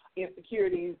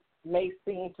insecurities may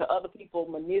seem to other people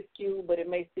minuscule, but it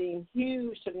may seem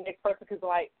huge to the next person because,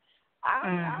 like,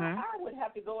 I would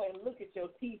have to go and look at your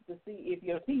teeth to see if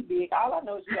your teeth big. All I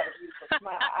know is you got a beautiful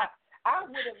smile. I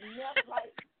would have never,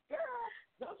 like, girl,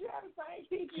 don't you have the same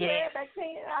teeth you had back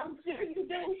then? I'm sure you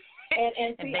do.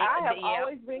 And see, I have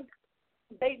always been,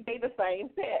 they the same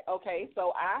set, okay?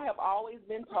 So I have always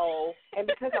been told, and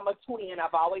because I'm a twin,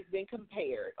 I've always been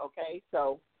compared, okay?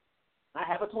 So I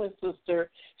have a twin sister.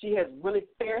 She has really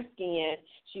fair skin.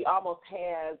 She almost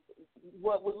has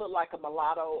what would look like a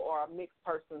mulatto or a mixed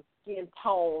person's skin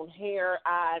tone, hair,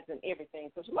 eyes, and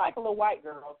everything. So she's like a little white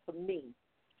girl to me.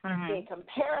 In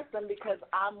comparison, because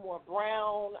I'm more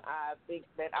brown, I think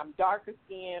that I'm darker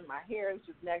skinned, my hair is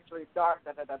just naturally dark,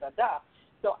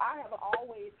 So I have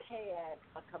always had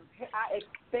I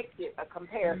expected a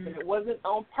comparison. It wasn't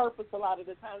on purpose a lot of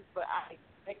the times, but I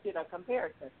expected a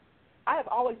comparison. I have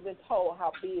always been told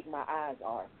how big my eyes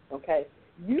are, okay?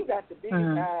 You got the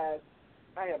biggest eyes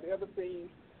I have ever seen.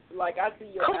 Like, I see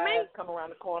your eyes come around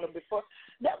the corner before.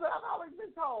 That's what I've always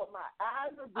been told. My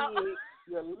eyes are big,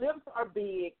 your lips are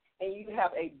big, and you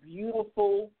have a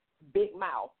beautiful, big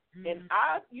mouth. And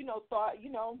I, thought,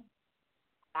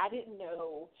 I didn't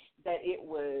know that it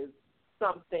was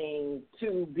something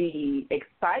to be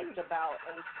excited about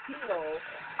until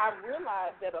I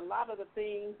realized that a lot of the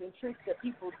things and tricks that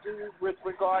people do with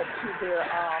regard to their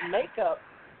makeup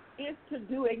is to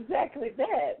do exactly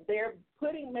that. They're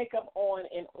putting makeup on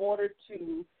in order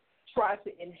to try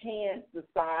to enhance the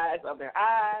size of their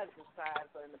eyes, the size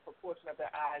and the proportion of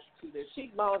their eyes to their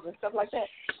cheekbones and stuff like that.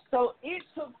 So it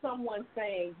took someone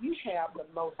saying, you have the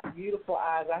most beautiful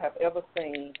eyes I have ever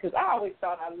seen, because I always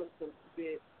thought I looked a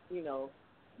bit,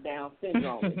 Down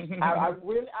syndrome. I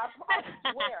probably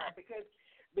swear,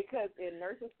 because in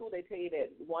nursing school they tell you that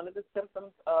one of the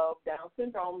symptoms of Down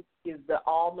syndrome is the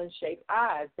almond-shaped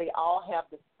eyes. They all have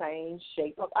the same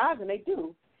shape of eyes, and they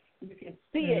do. You can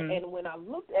see it, and when I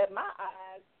looked at my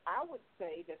eyes, I would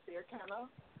say that they're kind of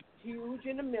huge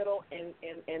in the middle and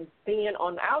thin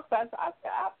on the outside. So I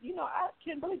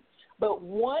can't believe it. But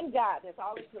one guy, that's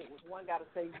all it took, was one guy to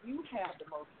say, you have the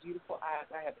most beautiful eyes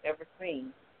I have ever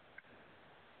seen.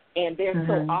 And they're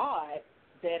so odd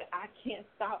that I can't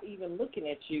stop even looking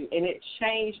at you. And it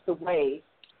changed the way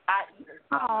I even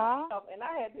saw myself. And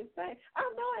I had this same, I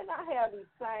know, and I have the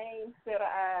same set of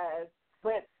eyes,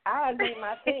 but eyes ain't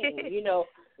my thing,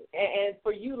 And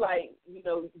for you, like,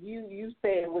 you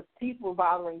said was teeth were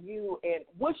bothering you. And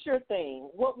what's your thing?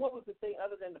 What was the thing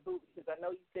other than the booty? Because I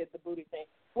know you said the booty thing.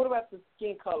 What about the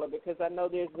skin color? Because I know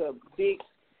there's a big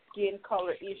skin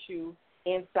color issue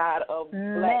inside of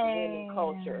Black women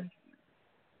culture.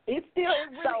 It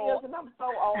really is, and I'm so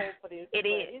old for this.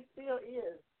 It still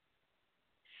is.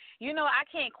 You know, I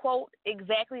can't quote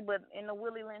exactly, but in the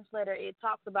Willie Lynch letter, it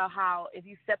talks about how if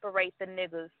you separate the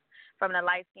niggas from the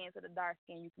light skin to the dark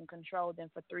skin, you can control them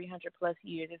for 300 plus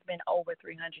years. It's been over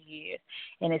 300 years,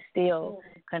 and it's still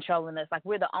controlling us. Like,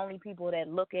 we're the only people that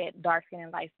look at dark skin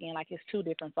and light skin like it's two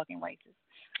different fucking races.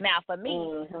 Now, for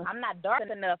me, I'm not dark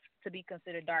enough to be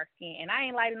considered dark skin, and I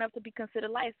ain't light enough to be considered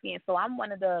light skin. So I'm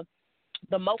one of the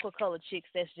mocha colored chicks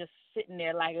that's just sitting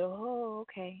there like, oh,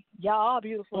 okay, y'all are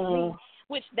beautiful to me,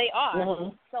 which they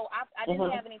are. So I didn't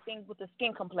have anything with the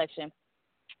skin complexion.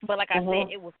 But like I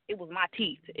said, it was my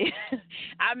teeth.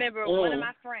 I remember one of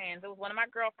my friends, it was one of my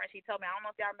girlfriends, she told me, I don't know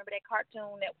if y'all remember that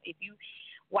cartoon that if you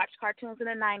watched cartoons in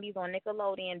the 90s on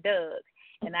Nickelodeon, Doug,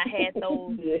 and I had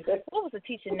those, what was the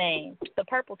teacher name? The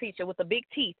purple teacher with the big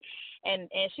teeth. And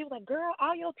she was like, girl,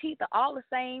 all your teeth are all the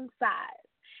same size.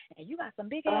 And you got some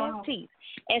big ass teeth.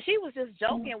 And she was just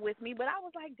joking with me, but I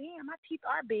was like, damn, my teeth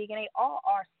are big, and they all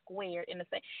are squared in the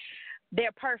same.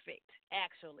 They're perfect,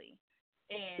 actually.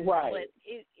 And but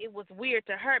it was weird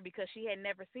to her because she had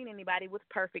never seen anybody with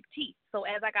perfect teeth. So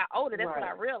as I got older, that's what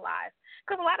I realized.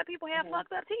 Because a lot of people have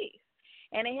fucked up teeth,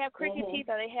 and they have crooked teeth,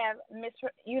 or they have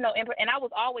and I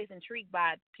was always intrigued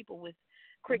by people with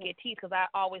crooked teeth because I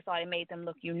always thought it made them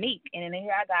look unique. And then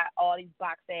here I got all these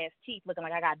box ass teeth looking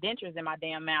like I got dentures in my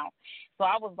damn mouth. So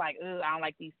I was like, ugh, I don't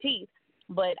like these teeth.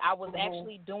 But I was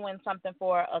actually doing something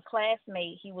for a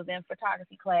classmate. He was in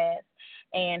photography class,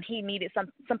 and he needed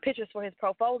some pictures for his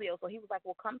portfolio. So he was like,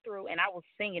 well, come through. And I was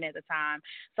singing at the time.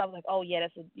 So I was like, oh, yeah,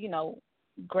 that's a,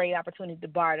 great opportunity to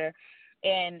barter.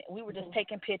 And we were just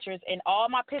taking pictures. And all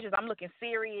my pictures, I'm looking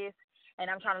serious, and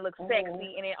I'm trying to look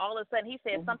sexy. And then all of a sudden he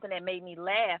said something that made me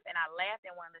laugh, and I laughed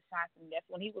in one of the shots. And that's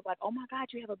when he was like, oh, my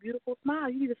God, you have a beautiful smile.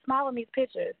 You need to smile in these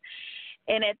pictures.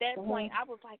 And at that point, I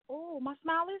was like, oh, my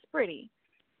smile is pretty.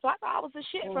 So I thought I was the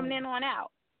shit from then on out.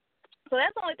 So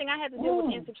that's the only thing I had to do with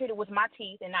insecurity was my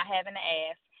teeth and not having an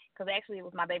ass. Because actually it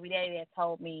was my baby daddy that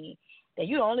told me that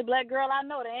you're the only black girl I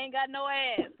know that ain't got no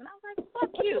ass. And I was like, fuck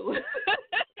you.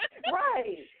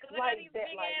 Right. Because I got these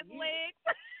big-ass legs.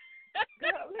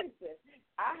 Girl, listen,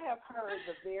 I have heard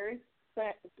the very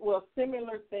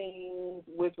similar things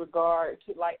with regard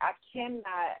to, like, I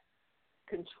cannot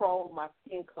control my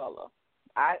skin color.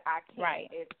 I can't,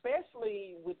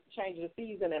 especially with the change of the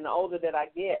season and the older that I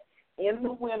get. In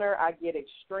the winter, I get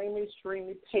extremely,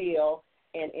 extremely pale,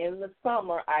 and in the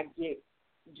summer, I get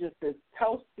just as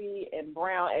toasty and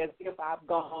brown as if I've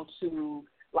gone to,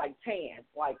 like, tan,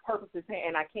 like purposely tan,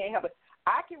 and I can't help it.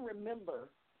 I can remember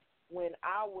when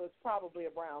I was probably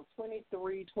around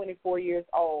 23, 24 years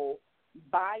old,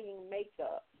 buying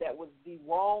makeup that was the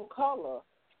wrong color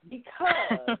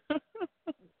because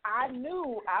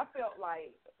I felt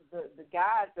like the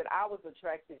guys that I was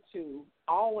attracted to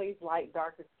always liked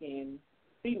darker skinned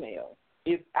females.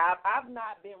 I've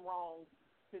not been wrong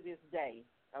to this day,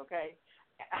 okay?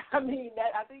 I mean,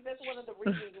 I think that's one of the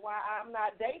reasons why I'm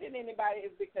not dating anybody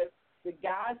is because the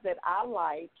guys that I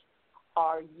like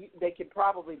they could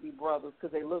probably be brothers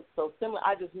because they look so similar.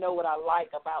 I just know what I like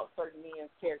about certain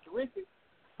men's characteristics,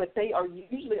 but they are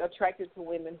usually attracted to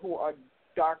women who are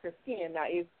darker skin. Now,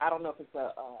 I don't know if it's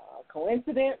a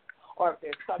coincidence or if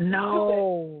there's something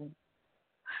to it.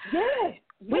 Yes.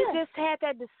 We just had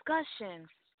that discussion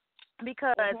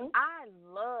because I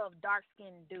love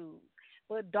dark-skinned dudes,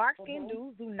 but dark-skinned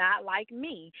dudes do not like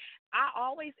me. I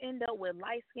always end up with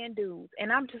light-skinned dudes,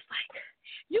 and I'm just like,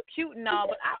 you cute and all,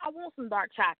 but I want some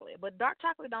dark chocolate, but dark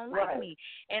chocolate don't like me.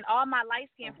 And all my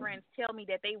light-skinned friends tell me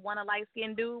that they want a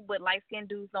light-skinned dude, but light-skinned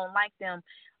dudes don't like them.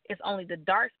 It's only the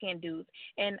dark-skinned dudes.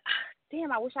 And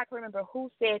damn, I wish I could remember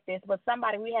who said this, but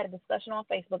we had a discussion on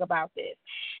Facebook about this.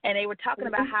 And they were talking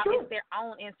about how it's their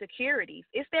own insecurities.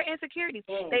 It's their insecurities.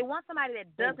 They want somebody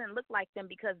that doesn't look like them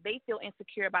because they feel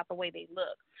insecure about the way they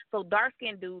look. So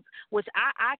dark-skinned dudes, which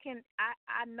I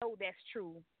know that's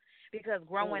true because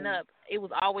growing up, it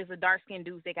was always the dark-skinned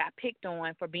dudes that got picked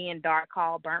on for being dark,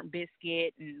 called burnt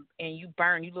biscuit, and you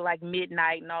look like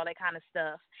midnight and all that kind of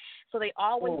stuff. So they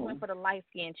always went for the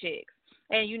light-skinned chicks.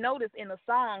 And you notice in the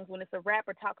songs when it's a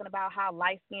rapper talking about how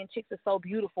light-skinned chicks are so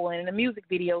beautiful, and in the music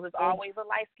videos it's always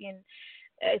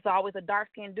it's always a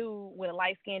dark-skinned dude with a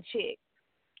light-skinned chick.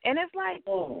 And it's like,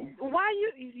 why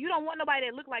you don't want nobody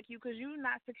that look like you because you're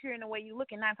not secure in the way you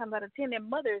look, and 9 times out of 10, their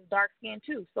mother is dark-skinned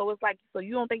too. So it's like, so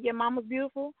you don't think your mama's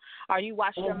beautiful? Or you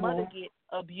watch your mother get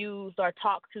abused or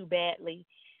talked to badly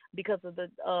because of the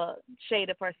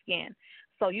shade of her skin.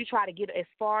 So you try to get as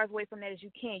far away from that as you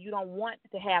can. You don't want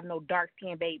to have no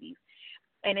dark-skinned babies.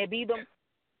 And it be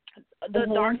the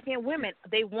dark-skinned women.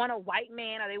 They want a white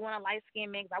man or they want a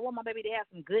light-skinned man because I want my baby to have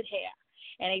some good hair.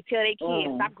 And they tell their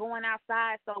kids, stop going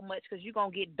outside so much because you're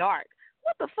going to get dark.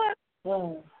 What the fuck?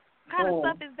 What kind of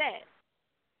stuff is that?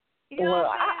 You know well,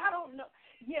 what I'm saying? I don't know.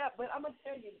 Yeah, but I'm going to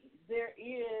tell you,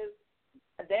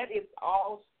 that is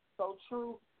all so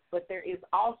true, but there is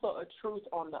also a truth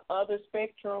on the other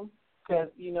spectrum. Because,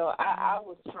 I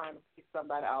was trying to pick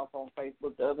somebody off on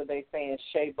Facebook the other day saying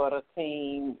Shea Butter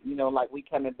Team, like we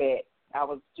coming back. I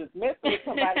was just messing with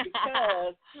somebody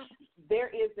because there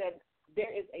is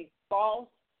a false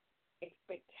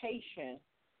expectation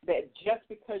that just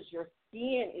because your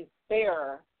skin is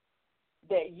fairer,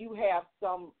 that you have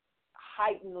some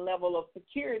heightened level of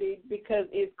security because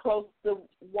it's close to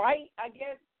white, I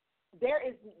guess. That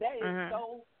is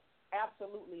so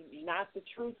absolutely not the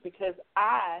truth, because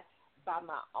I, by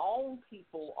my own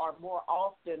people, are more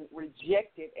often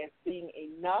rejected as being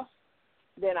enough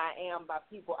than I am by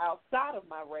people outside of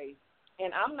my race.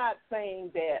 And I'm not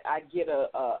saying that I get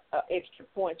a extra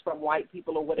points from white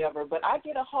people or whatever, but I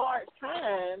get a hard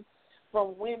time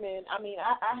from women. I mean,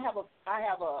 I have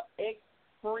a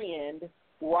ex-friend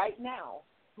right now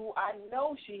who I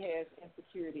know she has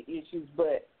insecurity issues,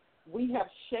 but we have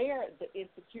shared the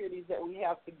insecurities that we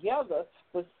have together.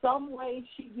 But some way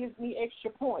she gives me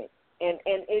extra points. And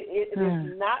it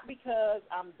is not because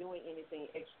I'm doing anything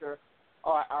extra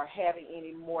or having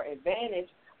any more advantage,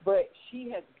 but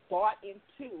she has bought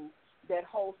into that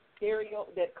whole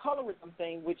that colorism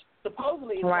thing, which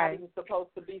supposedly is not even supposed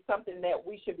to be something that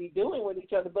we should be doing with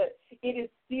each other, but it is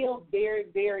still very,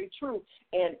 very true.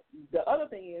 And the other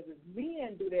thing is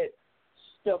men do that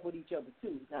stuff with each other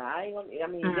too. Now, they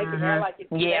can act like it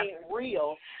ain't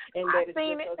real and that it's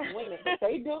just us women, but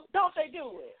they do. Don't they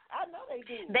do it? I know they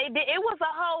do. They did. It was a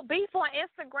whole beef on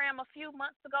Instagram a few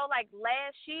months ago, like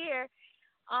last year,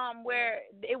 where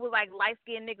it was like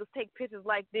light-skinned niggas take pictures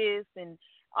like this and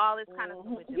all this kind of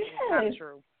stuff, which is not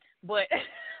true. But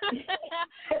they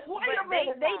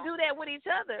do that with each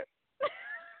other.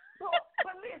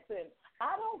 but listen,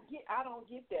 I don't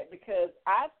get that, because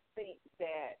I think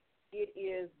that it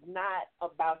is not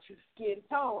about your skin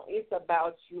tone. It's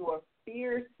about your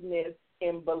fierceness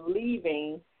in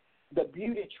believing the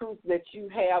beauty truth that you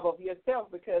have of yourself,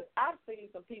 because I've seen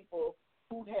some people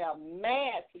who have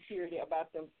mad security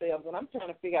about themselves, and I'm trying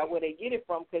to figure out where they get it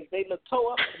from, because they look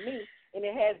toe up to me, and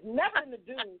it has nothing to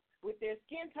do with their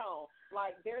skin tone.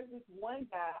 Like, there's this one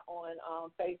guy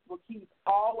on Facebook. He's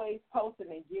always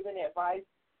posting and giving advice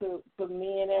to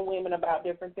men and women about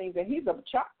different things, and he's a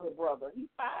chocolate brother. He's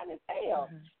fine as hell.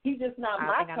 He's just not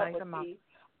my cup of tea.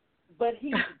 But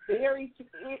he's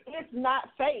it's not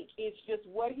fake. It's just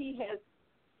what he has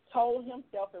told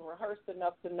himself and rehearsed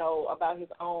enough to know about his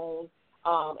own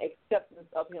acceptance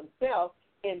of himself,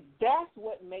 and that's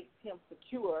what makes him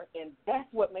secure, and that's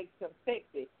what makes him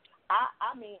sexy.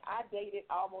 I dated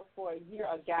almost for a year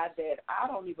a guy that I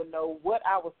don't even know what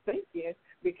I was thinking,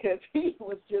 because he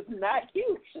was just not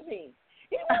cute to me.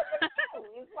 He wasn't cute.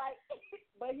 It's like,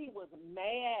 but he was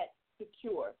mad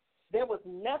secure. There was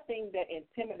nothing that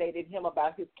intimidated him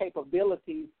about his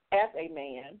capabilities as a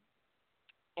man,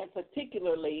 and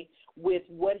particularly with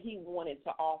what he wanted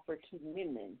to offer to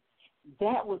women.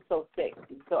 That was so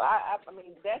sexy. So I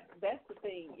mean, that's the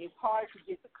thing. It's hard to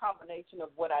get the combination of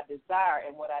what I desire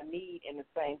and what I need in the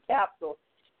same capsule.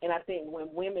 And I think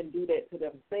when women do that to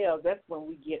themselves, that's when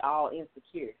we get all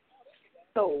insecure.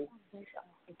 So,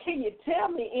 can you tell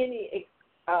me any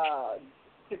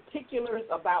particulars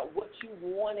about what you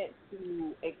wanted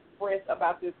to express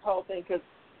about this whole thing? Because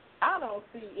I don't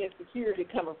see insecurity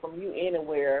coming from you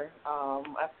anywhere.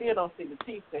 I still don't see the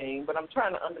teeth thing, but I'm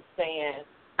trying to understand.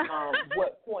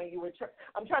 What point you were?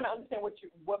 I'm trying to understand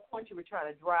what point you were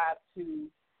trying to drive to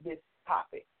this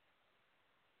topic.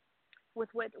 With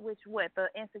what the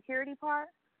insecurity part?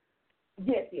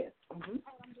 Yes. Mm-hmm.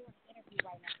 I'm doing an interview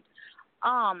right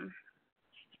now.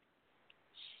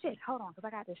 Shit, hold on, because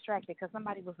I got distracted because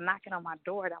somebody was knocking on my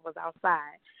door that was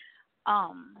outside.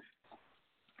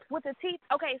 With the teeth,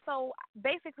 okay, so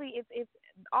basically it's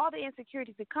all the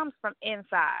insecurities. It comes from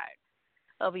inside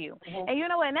of you. Mm-hmm. And you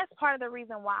know what, and that's part of the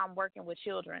reason why I'm working with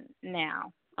children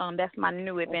now. That's my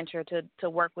new adventure to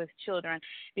work with children,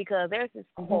 because there's this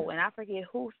quote, and I forget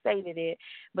who stated it,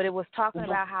 but it was talking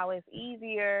about how it's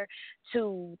easier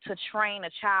to train a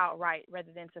child right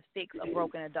rather than to fix a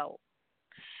broken adult.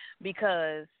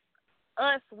 Because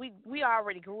us, we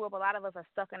already grew up, a lot of us are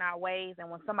stuck in our ways, and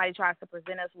when somebody tries to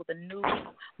present us with a new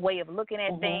way of looking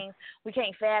at things, we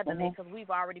can't fathom it, because we've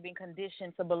already been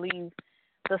conditioned to believe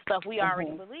the stuff we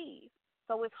already believe.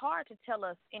 So it's hard to tell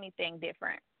us anything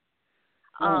different.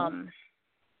 And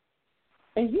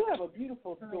you have a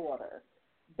beautiful daughter.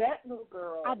 That little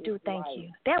girl. I do, thank you.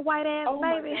 That white ass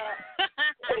baby.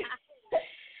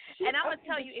 And I'm gonna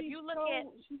tell you, if you look at,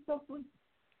 she's so sweet.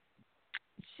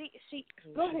 she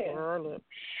Go ahead. Girl, look.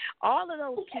 All of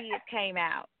those kids came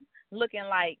out looking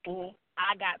like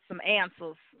I got some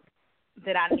answers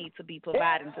that I need to be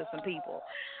providing to some people.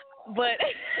 But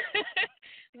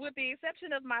with the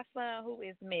exception of my son, who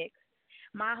is mixed,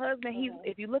 my husband,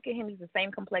 if you look at him, he's the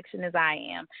same complexion as I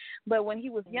am. But when he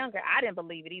was younger, I didn't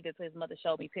believe it either until his mother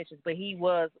showed me pictures, but he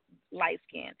was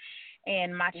light-skinned.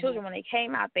 And my children, when they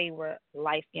came out, they were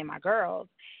light-skinned, my girls.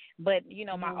 But, you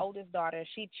know, my oldest daughter,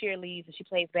 she cheerleads and she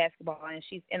plays basketball, and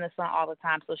she's in the sun all the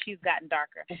time, so she's gotten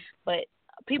darker. But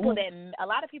a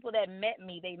lot of people that met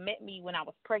me, they met me when I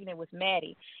was pregnant with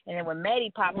Maddie. And then when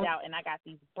Maddie popped out and I got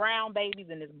these brown babies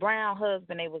and this brown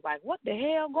husband, they was like, what the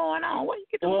hell going on? Where you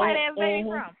get this white-ass baby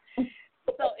from?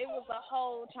 So it was a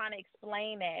whole trying to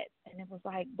explain that. And it was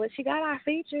like, but she got our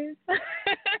features. But,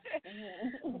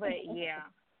 yeah.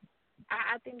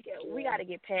 I think we got to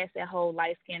get past that whole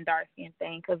light-skin, dark-skin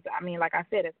thing because, I mean, like I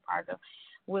said, it's part of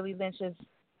Willie Lynch's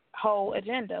whole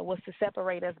agenda was to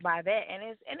separate us by that, and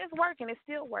it's working. It's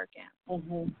still working.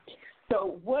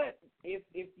 So what if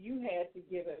you had to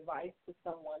give advice to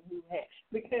someone who had,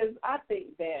 because I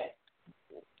think that,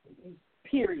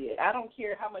 period, I don't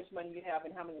care how much money you have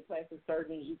and how many plastic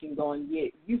surgeons you can go and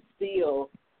get, you still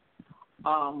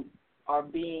are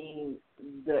being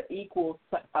the equal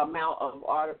amount of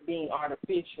being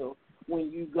artificial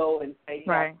when you go and say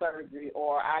you have surgery,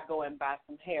 or I go and buy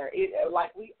some hair.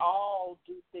 Like we all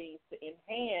do things to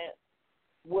enhance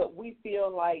what we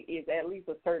feel like is at least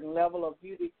a certain level of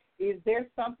beauty. Is there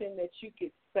something that you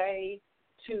could say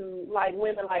to like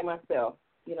women like myself,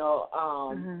 you know,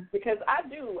 because I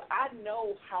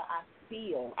know how I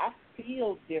feel. I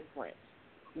feel different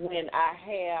when I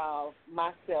have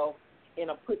myself in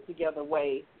a put together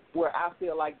way where I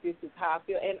feel like this is how I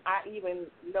feel. And I even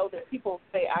know that people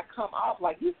say I come off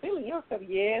like, you feeling yourself?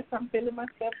 Yes, I'm feeling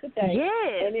myself today.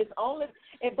 Yes. And it's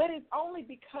only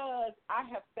because I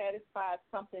have satisfied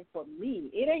something for me.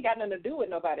 It ain't got nothing to do with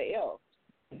nobody else.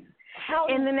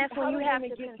 And then that's when you have to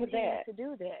continue to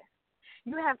do that.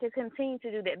 You have to continue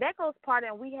to do that. That goes part,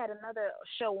 and we had another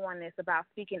show on this about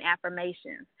speaking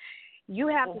affirmations. You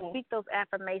have to speak those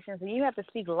affirmations, and you have to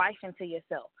speak life into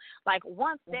yourself. Like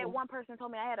once that one person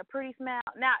told me I had a pretty smile.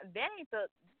 Now that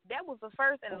was the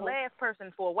first and last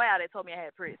person for a while that told me I had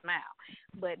a pretty smile.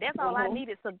 But that's all I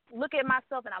needed to look at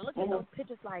myself, and I look at those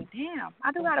pictures like, damn,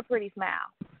 I do got a pretty smile.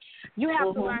 You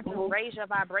have to learn to raise your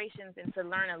vibrations and to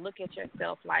learn to look at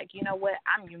yourself like, you know what,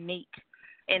 I'm unique,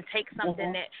 and take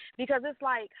something that, because it's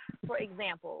like, for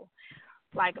example,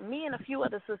 like me and a few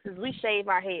other sisters, we shave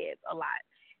our heads a lot.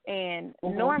 And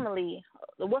normally,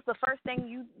 what's the first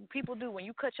thing people do when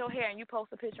you cut your hair and you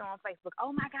post a picture on Facebook?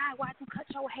 Oh, my God, why'd you cut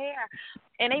your hair?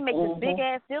 And they make this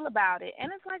big-ass deal about it.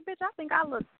 And it's like, bitch, I think I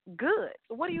look good.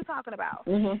 So what are you talking about?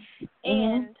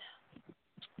 And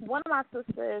one of my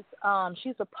sisters,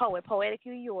 she's a poet,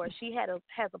 Poetically Yours. She has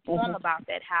a poem about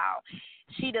that, how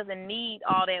she doesn't need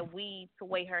all that weave to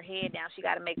weigh her head down. She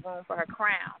got to make room for her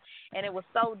crown. And it was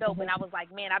so dope. And I was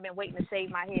like, man, I've been waiting to shave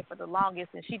my head for the longest.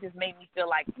 And she just made me feel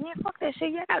like, man, fuck that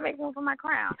shit. Yeah, I got to make room for my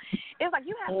crown. It's like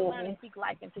you have to learn to speak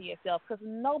life into yourself, because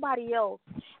nobody else,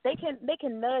 they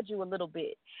can nudge you a little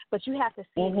bit, but you have to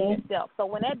see it in yourself. So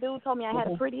when that dude told me I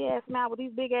had a pretty-ass smile with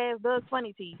these big-ass Doug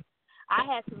Funny teeth, I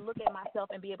had to look at myself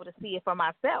and be able to see it for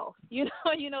myself. You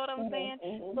know what I'm saying?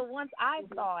 So once I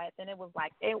saw it, then it was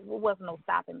like, it was no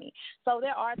stopping me. So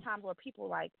there are times where people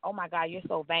like, oh my God, you're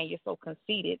so vain, you're so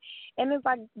conceited. And it's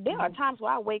like, there are times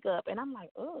where I wake up and I'm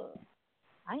like, ugh,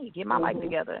 I need to get my life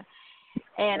together.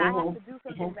 And I have to do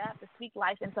some things. I have to speak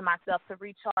life into myself to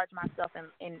recharge myself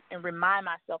and remind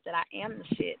myself that I am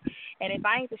the shit. And if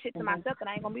I ain't the shit to myself, then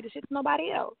I ain't going to be the shit to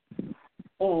nobody else.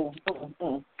 Well,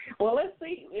 let's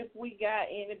see if we got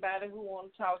anybody who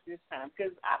want to talk this time,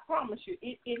 because I promise you,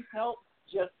 it helps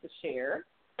just to share.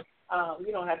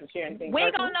 You don't have to share anything.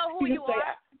 We don't know who you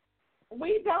are.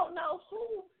 We don't know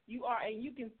who you are, and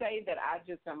you can say that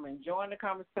I'm enjoying the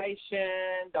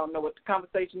conversation, don't know what the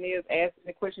conversation is, ask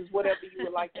the questions, whatever you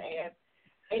would like to ask.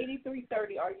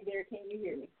 8330, are you there? Can you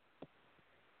hear me?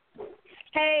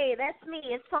 Hey, that's me.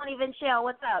 It's Tony Vinchell.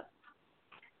 What's up?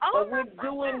 Oh, we're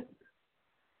doing...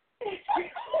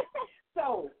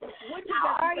 So, what you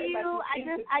got to say about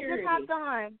this I just hopped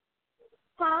on.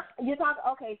 Huh? You talk?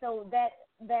 Okay, so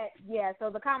yeah. So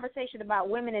the conversation about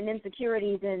women and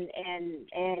insecurities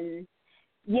and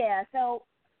yeah. So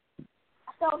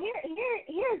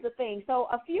here's the thing. So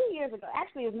a few years ago,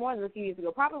 actually, it was more than a few years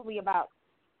ago, probably about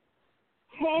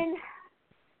 10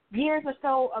 years or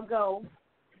so ago,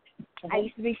 I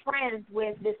used to be friends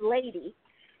with this lady.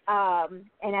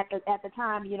 And at the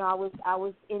time, you know, I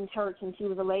was in church, and she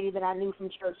was a lady that I knew from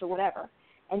church or whatever,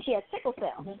 and she had sickle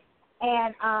cell.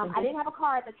 And I didn't have a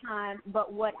car at the time,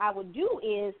 but what I would do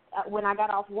is when I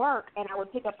got off work and I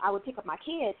would pick up my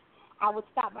kids, I would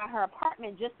stop by her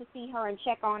apartment just to see her and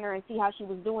check on her and see how she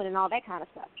was doing and all that kind of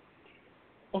stuff.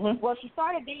 Mm-hmm. Well, she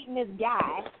started dating this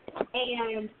guy,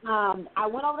 and I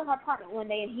went over to her apartment one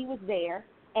day, and he was there,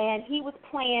 and he was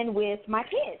playing with my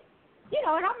kids. You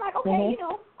know, and I'm like, okay, you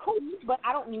know, cool, but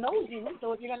I don't know you,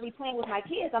 so if you're going to be playing with my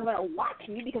kids, I'm going to watch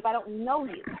you because I don't know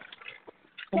you.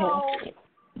 So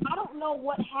I don't know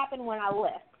what happened when I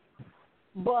left,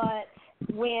 but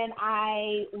when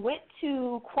I went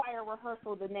to choir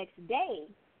rehearsal the next day,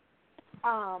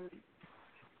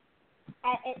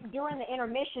 during the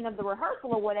intermission of the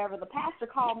rehearsal or whatever, the pastor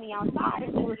called me outside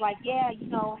and he was like, yeah, you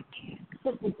know,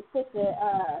 sister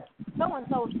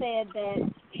so-and-so said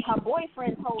that her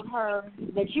boyfriend told her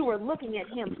that you were looking at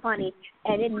him funny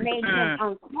and it made him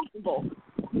uncomfortable.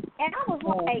 And I was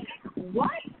like, what?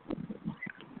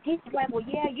 He was like, well,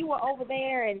 yeah, you were over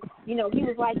there, and, you know, he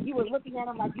was like, you were looking at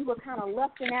him like you were kind of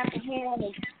lusting after him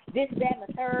and this, that, and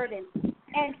the third.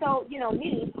 And so, you know,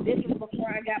 me, this was before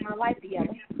I got my life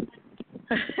together.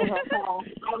 So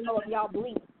I don't know if y'all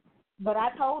believe it. But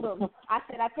I told him, I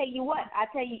said, I tell you,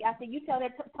 you tell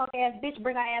that punk-ass bitch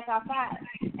bring her ass outside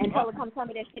and tell her come tell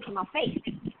me that shit in my face.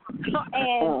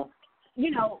 And, you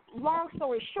know, long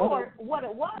story short, what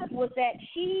it was that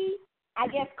she, I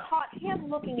guess, caught him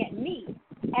looking at me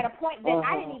at a point that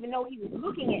I didn't even know he was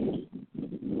looking at me.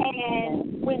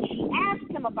 And when she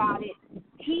asked him about it,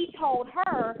 he told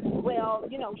her, well,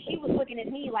 you know, she was looking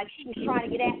at me like she was trying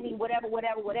to get at me, whatever.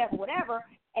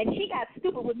 And she got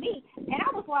stupid with me. And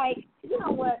I was like, you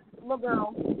know what, little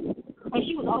girl, and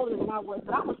she was older than I was,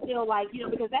 but I was still like, you know,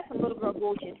 because that's some little girl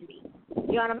bullshit to me.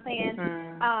 You know what I'm saying?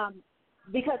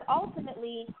 Because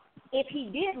ultimately, if he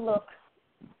did look,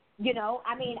 you know,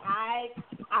 I mean, I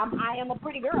am a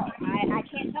pretty girl. I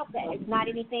can't help that. It's not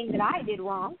anything that I did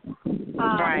wrong.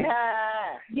 Right.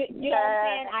 You know what I'm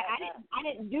saying?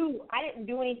 I didn't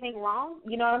do anything wrong.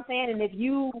 You know what I'm saying? And if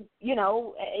you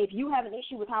have an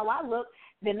issue with how I look,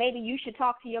 then maybe you should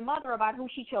talk to your mother about who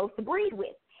she chose to breed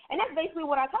with. And that's basically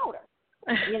what I told her.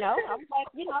 You know, I was like,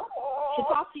 you know, she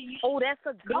talk to you. Oh, that's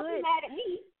a good. Don't be mad at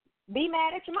me. Be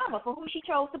mad at your mama for who she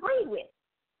chose to breed with.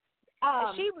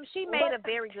 She made a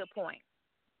very good point.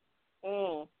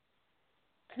 You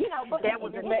know, but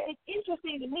it's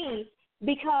interesting to me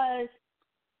because,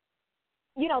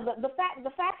 you know, the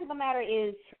fact of the matter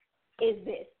is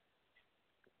this.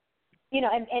 You know,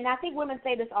 and I think women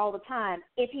say this all the time.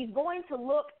 If he's going to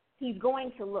look, he's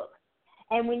going to look.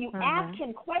 And when you ask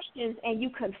him questions and you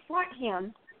confront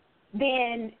him,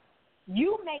 then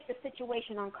you make the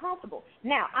situation uncomfortable.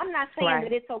 Now, I'm not saying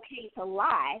that it's okay to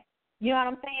lie. You know what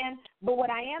I'm saying? But what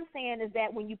I am saying is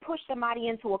that when you push somebody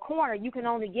into a corner, you can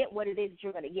only get what it is that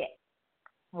you're going to get.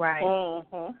 Right.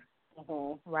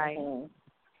 Right.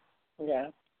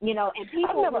 Yeah. You know,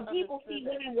 and when people see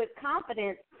women with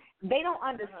confidence, they don't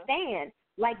understand.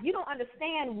 Like, you don't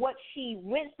understand what she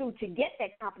went through to get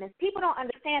that confidence. People don't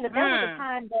understand that there was a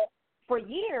time that for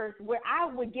years where I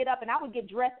would get up and I would get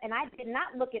dressed and I did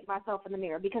not look at myself in the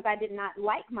mirror because I did not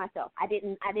like myself. I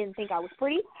didn't think I was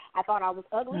pretty. I thought I was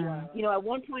ugly. You know, at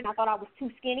one point I thought I was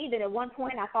too skinny. Then at one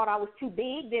point I thought I was too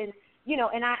big. Then, you know,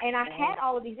 and I had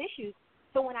all of these issues.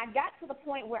 So when I got to the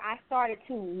point where I started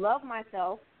to love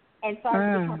myself and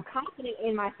started to become confident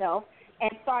in myself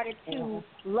and started to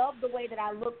love the way that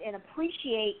I looked and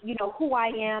appreciate, you know, who I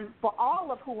am for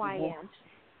all of who I am,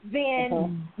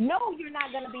 then no, you're not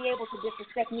going to be able to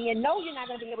disrespect me, and no, you're not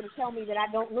going to be able to tell me that I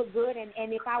don't look good. And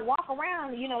if I walk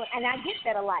around, you know, and I get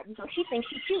that a lot, you know, she thinks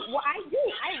she's cute. Well, I do.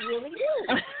 I really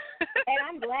do. And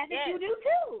I'm glad that you do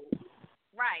too.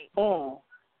 Right.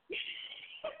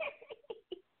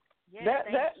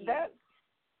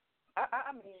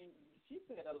 I mean, she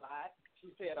said a lot. She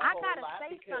said a whole lot. I gotta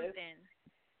say something.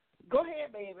 Go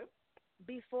ahead, baby.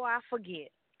 Before I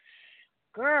forget,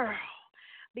 girl,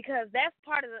 because that's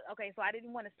part of the. Okay, so I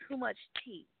didn't want too much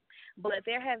tea, but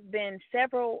there have been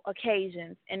several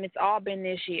occasions, and it's all been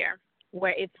this year,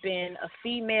 where it's been a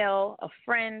female, a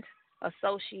friend,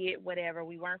 associate, whatever.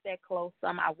 We weren't that close.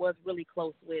 Some I was really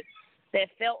close with, that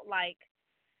felt like.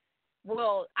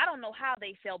 Well, I don't know how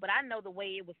they felt, but I know the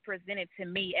way it was presented to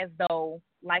me as though,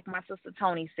 like my sister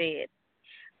Tony said,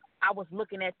 I was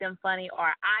looking at them funny or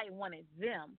I wanted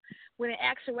them. When in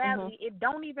actuality, it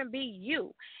don't even be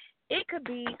you. It could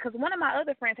be, because one of my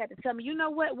other friends had to tell me, you know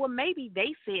what, well, maybe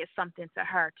they said something to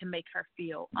her to make her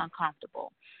feel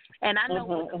uncomfortable. And I know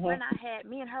with the friend I had,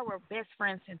 me and her were best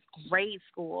friends since grade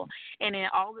school. And then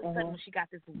all of a sudden when she got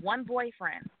this one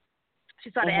boyfriend, she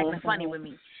started acting funny with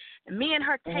me. And me and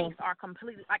her tastes are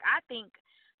completely, like, I think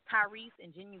Tyrese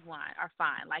and Genuine are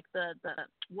fine. Like the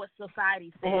what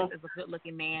society says is a good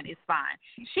looking man is fine.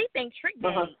 She thinks Trick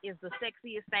Daddy is the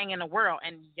sexiest thing in the world,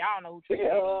 and y'all know who Trick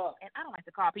Daddy is. And I don't like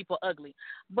to call people ugly,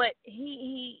 but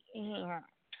he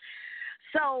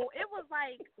so it was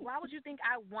like, why would you think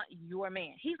I want your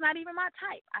man? He's not even my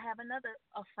type. I have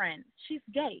a friend. She's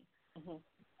gay.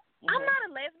 I'm not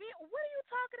a lesbian. What are you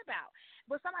talking about?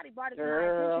 But somebody brought it to my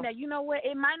attention that, you know what,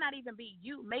 it might not even be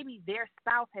you. Maybe their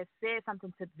spouse has said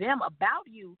something to them about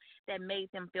you that made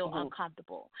them feel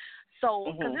uncomfortable.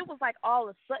 So, because it was like all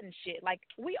of a sudden shit. Like,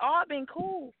 we all been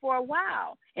cool for a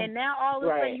while. And now all of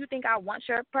a sudden you think I want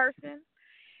your person?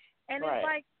 And it's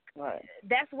like,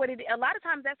 that's what it is. A lot of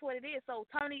times that's what it is. So,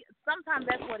 Tony, sometimes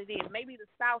that's what it is. Maybe the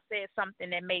spouse said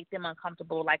something that made them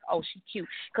uncomfortable, like, oh, she cute.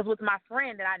 Because with my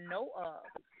friend that I know of,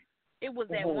 it was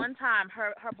that one time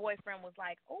her boyfriend was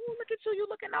like, oh, look at you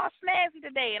looking all snazzy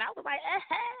today. And I was like,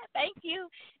 thank you.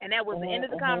 And that was the end of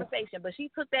the conversation. But she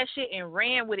took that shit and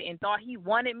ran with it and thought he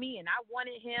wanted me and I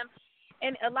wanted him.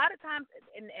 And a lot of times,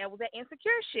 and it was that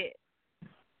insecure shit.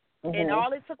 And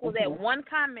all it took was that one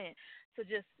comment to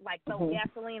just like throw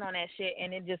gasoline on that shit,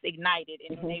 and it just ignited,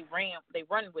 and they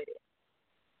run with it.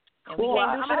 And we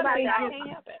can't do shit about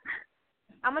it.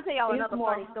 I'm gonna tell y'all another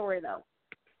funny story though.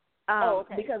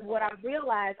 Because what I've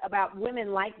realized about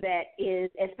women like that is,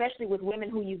 especially with women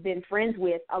who you've been friends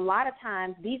with, a lot of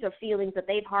times these are feelings that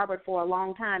they've harbored for a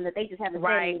long time that they just haven't said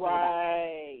anything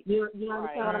about. You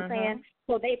understand what I'm saying?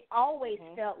 So they've always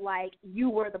felt like you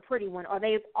were the pretty one, or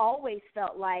they've always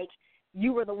felt like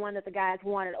you were the one that the guys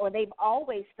wanted, or they've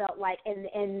always felt like,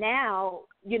 and now,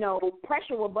 you know,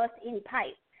 pressure will bust any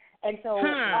pipe. And so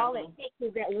all it takes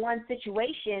is that one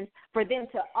situation for them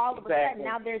to all of a sudden,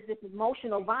 now there's this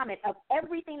emotional vomit of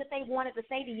everything that they wanted to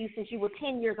say to you since you were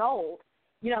 10 years old,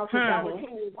 you know, since y'all were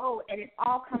 10 years old, and it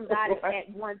all comes out at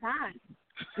one time.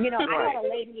 You know, I had a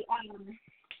lady,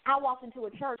 I walked into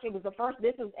a church. It was the first,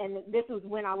 this was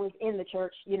when I was in the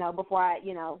church, you know, before I,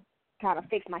 you know, kind of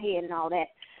fixed my head and all that.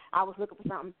 I was looking for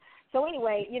something. So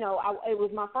anyway, you know, it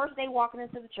was my first day walking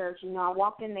into the church. You know, I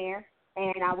walked in there,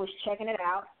 and I was checking it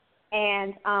out.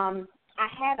 And I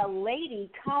had a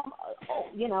lady come,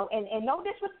 you know, and no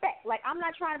disrespect. Like, I'm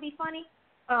not trying to be funny.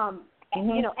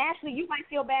 You know, Ashley, you might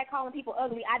feel bad calling people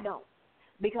ugly. I don't.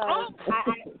 Because,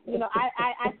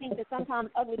 I think that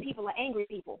sometimes ugly people are angry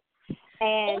people.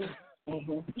 And,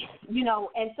 you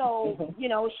know, and so, you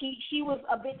know, she was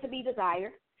a bit to be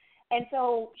desired. And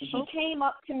so she came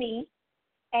up to me,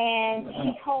 and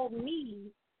she told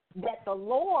me that the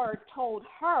Lord told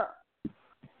her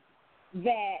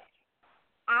that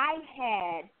I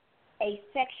had a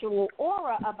sexual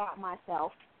aura about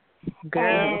myself,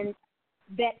 and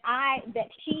that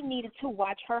she needed to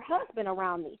watch her husband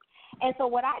around me. And so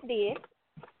what I did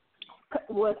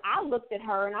was I looked at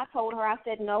her and I told her, I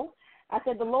said, no. I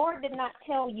said, the Lord did not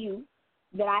tell you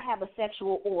that I have a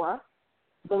sexual aura.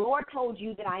 The Lord told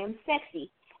you that I am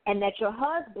sexy and that your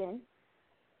husband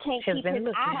can't keep his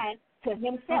eyes to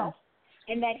himself.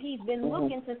 And that he's been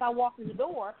looking since I walked in the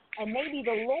door, and maybe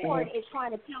the Lord is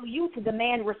trying to tell you to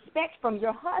demand respect from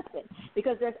your husband,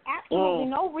 because there's absolutely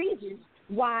no reason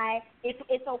why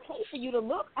it's okay for you to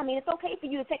look. I mean, it's okay for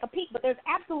you to take a peek, but there's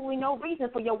absolutely no reason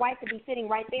for your wife to be sitting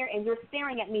right there and you're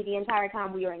staring at me the entire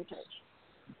time we are in church.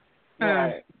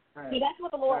 Right. See, that's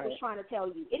what the Lord was trying to tell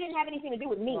you. It didn't have anything to do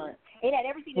with me. It had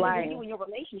everything to do with you and your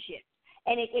relationship.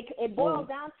 And it boils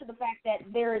down to the fact that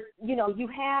there's, you know, you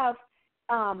have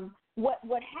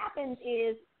what happens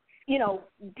is, you know,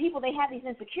 people, they have these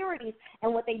insecurities,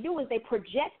 and what they do is they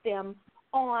project them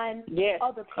on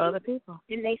other people.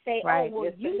 And they say,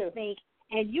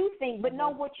 you think, but no,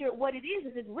 what it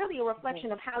is it's really a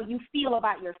reflection of how you feel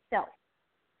about yourself.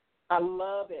 I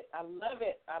love it. I love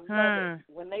it.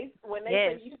 When they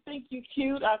say you think you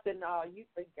cute, I said, no, you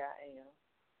think I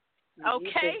am. Okay.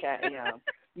 You think I am.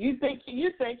 You think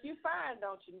you fine,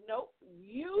 don't you? Nope.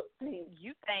 You think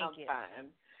I'm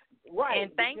fine. Right.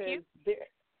 And thank you.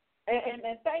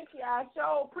 And thank you. I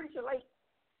sure appreciate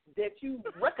that you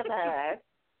recognize.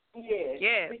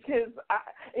 Yes. Because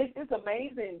it's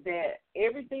amazing that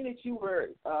everything that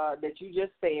you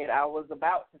just said, I was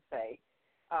about to say,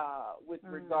 with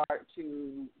regard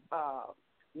to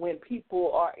when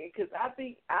people are, because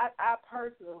I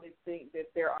personally think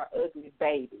that there are ugly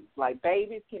babies. Like,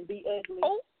 babies can be ugly,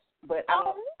 but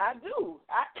I do.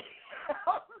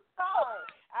 I'm sorry.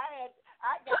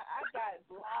 I got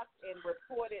blocked and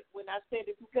reported when I said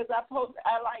it, because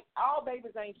all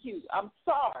babies ain't cute. I'm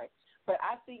sorry, but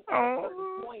I think at a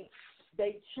certain point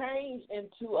they change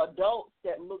into adults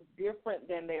that look different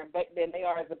than they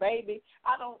are as a baby.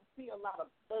 I don't see a lot of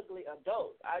ugly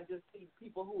adults. I just see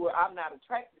people who I'm not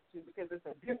attracted to because it's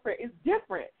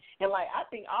different. And like I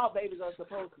think all babies are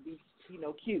supposed to be,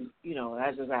 cute.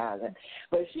 That's just how it is.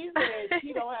 But she said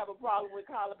she don't have a problem with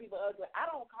calling people ugly. I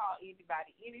don't call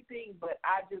anybody anything, but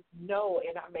I just know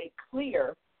and I make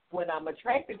clear when I'm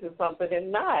attracted to something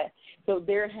and not. So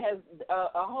there has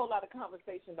a whole lot of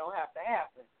conversation don't have to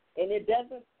happen. And it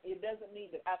doesn't mean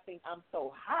that I think I'm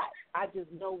so hot. I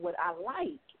just know what I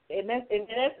like. And that's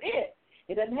it.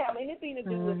 It doesn't have anything to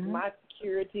do with my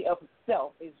security of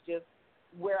self. It's just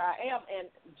where I am. And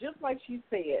just like she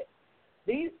said,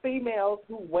 these females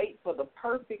who wait for the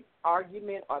perfect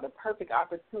argument or the perfect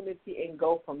opportunity and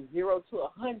go from 0 to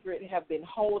 100 have been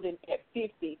holding at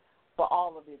 50 for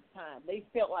all of this time. They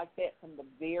felt like that from the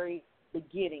very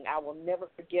beginning. I will never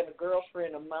forget a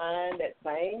girlfriend of mine, that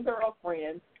same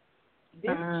girlfriend,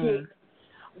 this chick,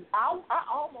 I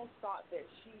almost thought that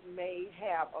she may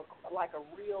have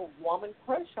a real woman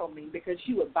crush on me because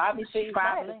she would buy me things.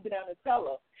 I had to sit down and tell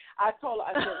her. I told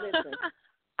her, I said, listen,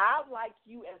 I like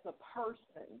you as a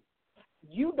person.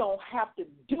 You don't have to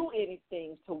do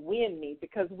anything to win me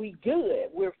because we good.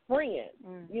 We're friends.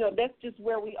 That's just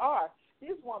where we are.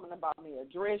 This woman bought me a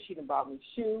dress. She done bought me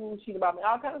shoes. She done bought me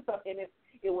all kinds of stuff. And it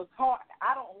was hard.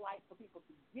 I don't like for people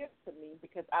to give to me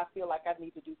because I feel like I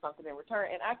need to do something in return.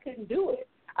 And I couldn't do it.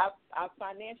 I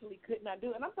financially could not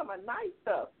do it. And I'm talking about nice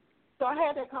stuff. So I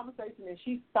had that conversation, and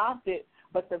she stopped it.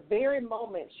 But the very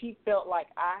moment she felt like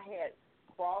I had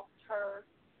crossed her,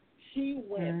 she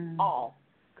went off.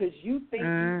 Because you think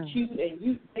you're cute and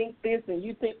you think this and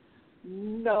you think,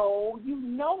 no, you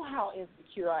know how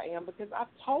insecure I am because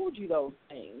I've told you those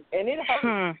things. And it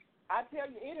hurt. I tell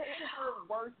you, it hurt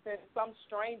worse than some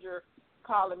stranger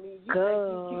calling me, you think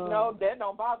you cute. No, that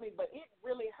don't bother me. But it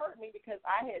really hurt me because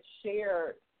I had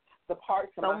shared the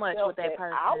parts of myself much with that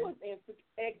person. I was insecure.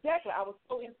 Exactly. I was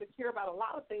so insecure about a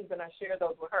lot of things, and I shared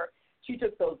those with her. She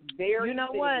took those very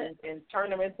things and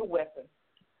turned them into weapons.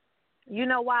 You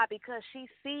know why? Because she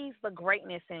sees the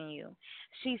greatness in you.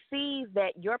 She sees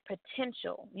that your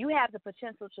potential, you have the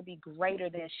potential to be greater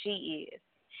than she is.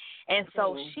 And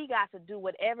so she got to do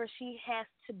whatever she has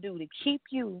to do to keep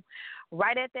you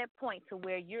right at that point to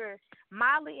where you're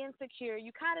mildly insecure.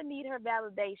 You kind of need her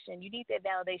validation. You need that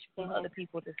validation from other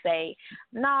people to say,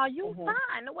 no, you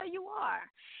fine the way you are.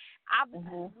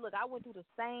 Look, I went through the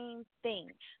same thing.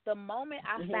 The moment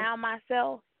I found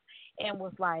myself, and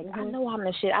was like, I know I'm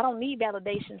the shit. I don't need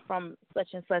validation from such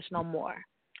and such no more.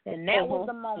 And that was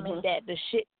the moment that the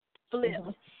shit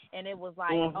flipped. And it was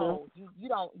like, oh, you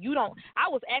don't. I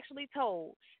was actually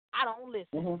told, I don't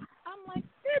listen. I'm like,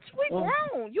 bitch, we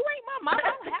grown. You ain't my mom. I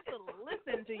don't have to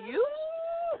listen to you.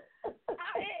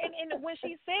 And when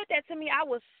she said that to me, I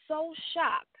was so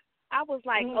shocked. I was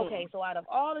like, okay, so out of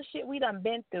all the shit we done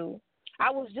been through, I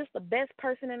was just the best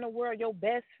person in the world, your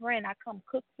best friend. I come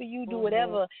cook for you, do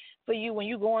whatever for you when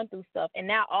you going through stuff. And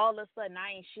now all of a sudden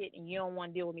I ain't shit and you don't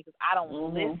want to deal with me because I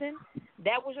don't listen.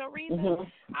 That was your reason?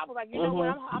 I was like, you know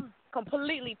what, I'm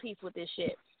completely peace with this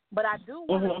shit. But I do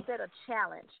want to set a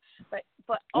challenge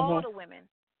for all the women.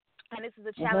 And this is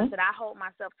a challenge that I hold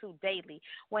myself to daily.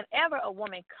 Whenever a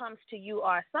woman comes to you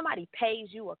or somebody pays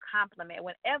you a compliment,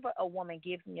 whenever a woman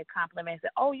gives me a compliment and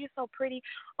says, oh, you're so pretty,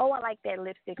 oh, I like that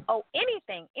lipstick, oh,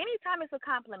 anything, anytime it's a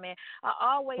compliment, I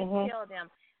always tell them,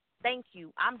 thank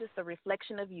you. I'm just a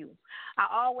reflection of you. I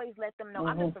always let them know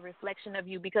I'm just a reflection of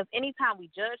you because anytime we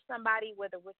judge somebody,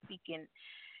 whether we're speaking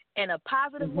in a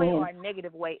positive way or a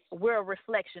negative way, we're a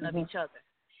reflection of each other.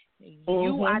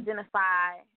 You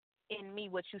identify in me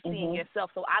what you see in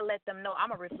yourself. So I let them know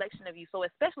I'm a reflection of you. So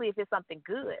especially if it's something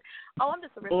good. Oh, I'm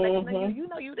just a reflection of you. You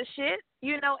know you the shit.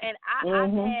 And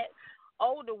I've had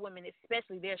older women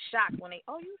especially, they're shocked when they,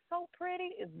 oh, you so pretty.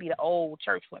 It'd be the old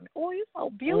church women. Oh, you so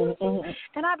beautiful.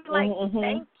 And I'd be like,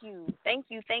 thank you.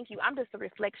 I'm just a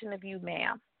reflection of you,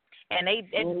 ma'am. And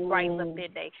it brightens up their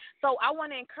day. So I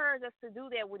want to encourage us to do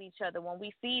that with each other. When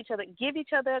we see each other, give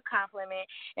each other a compliment.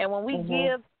 And when we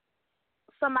give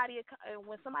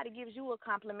when somebody gives you a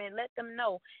compliment, let them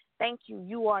know, thank you,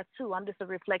 you are too. I'm just a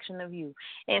reflection of you.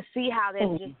 And see how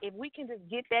that just, if we can just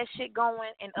get that shit going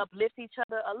and uplift each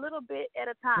other a little bit at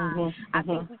a time, I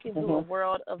think we can do a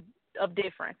world of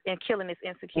difference in killing this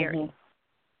insecurity.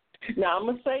 Now, I'm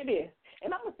going to say this,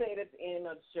 and I'm going to say it at the end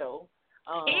of the show.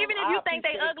 Even if you think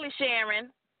they ugly,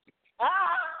 Sharon.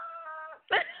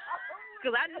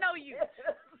 Because I know you.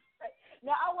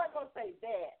 Now, I wasn't going to say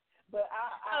that. But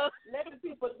I let the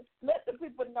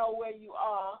people know where you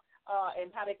are.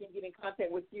 and how they can get in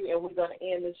contact with you, and we're going to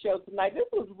end the show tonight. This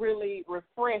was really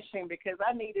refreshing because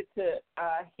I needed to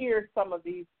hear some of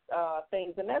these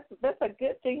things, and that's a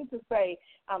good thing to say.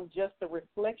 I'm just a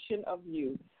reflection of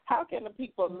you. How can the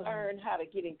people learn how to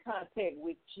get in contact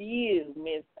with you,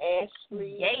 Miss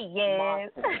Ashley? Yes.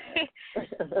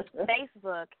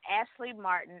 Facebook, Ashley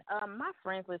Martin. My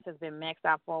friends list has been maxed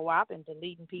out for a while. I've been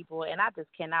deleting people, and I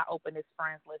just cannot open this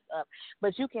friends list up.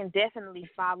 But you can definitely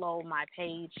follow my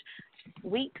page,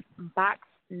 Sweet Box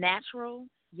Natural.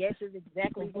 Yes, is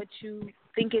exactly what you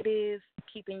think it is,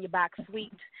 keeping your box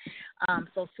sweet.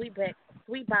 So Sweet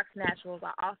Box Naturals.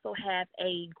 I also have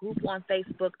a group on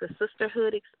Facebook, The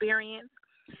Sisterhood Experience.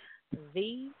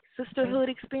 The Sisterhood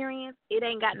Experience. It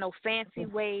ain't got no fancy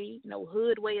way, no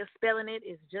hood way of spelling it.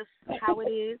 It's just how it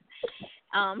is.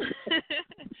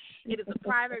 It is a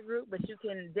private group, but you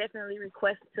can definitely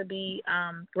request to be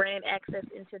grant access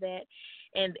into that.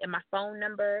 And my phone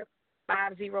number,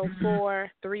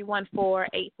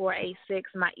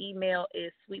 504-314-8486. My email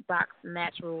is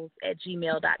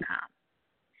sweetboxnaturals@gmail.com.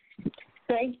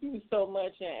 Thank you so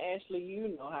much, and Ashley, you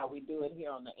know how we do it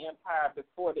here on the Empire.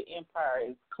 Before the Empire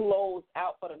is closed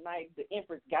out for the night, the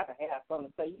Empress got to have something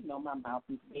to say. You know my mouth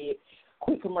is big.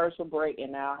 Quick commercial break,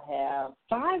 and I'll have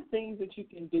 5 things that you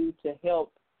can do to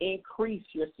help increase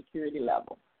your security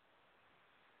level.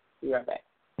 Be right back.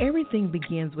 Everything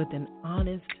begins with an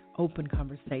honest, open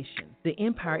conversation. The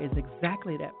Empire is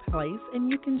exactly that place, and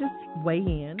you can just weigh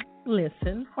in,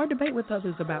 listen, or debate with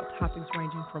others about topics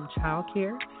ranging from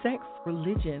childcare, sex,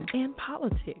 religion, and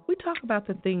politics. We talk about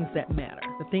the things that matter,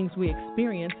 the things we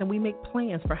experience, and we make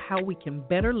plans for how we can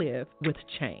better live with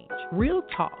change. Real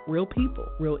talk, real people,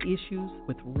 real issues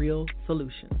with real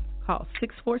solutions. Call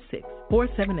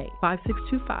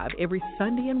 646-478-5625 every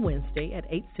Sunday and Wednesday at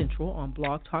 8 Central on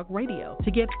Blog Talk Radio to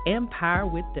get Empire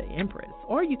with the Empress.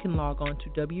 Or you can log on to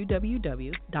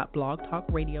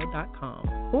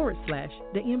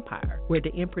www.blogtalkradio.com/The Empire, where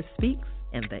the Empress speaks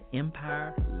and the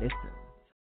Empire listens.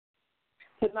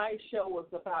 Tonight's show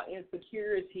was about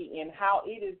insecurity and how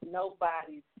it is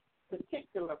nobody's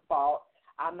particular fault.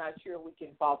 I'm not sure we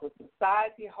can fault the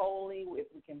society wholly, if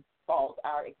we can fault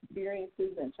our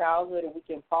experiences in childhood, and we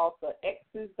can fault the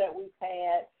exes that we've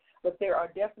had, but there are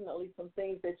definitely some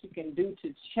things that you can do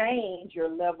to change your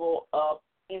level of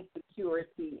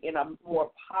insecurity in a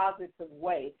more positive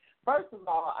way. First of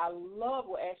all, I love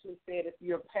what Ashley said, if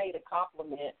you're paid a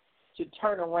compliment, to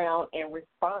turn around and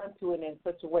respond to it in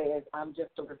such a way as I'm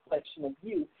just a reflection of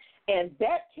you. And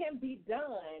that can be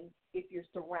done if you're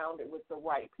surrounded with the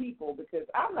right people, because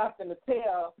I'm not going to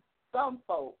tell some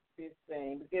folks this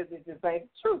thing because it just ain't the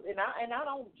truth. And I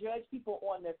don't judge people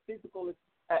on their physical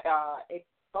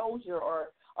exposure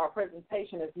or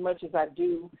presentation as much as I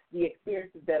do the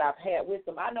experiences that I've had with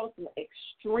them. I know some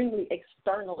extremely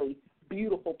externally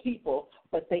beautiful people,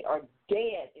 but they are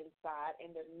dead inside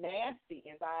and they're nasty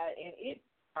inside, and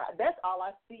that's all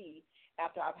I see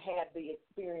after I've had the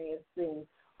experiencing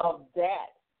of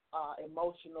that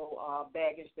emotional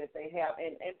baggage that they have.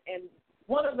 And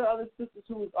one of the other sisters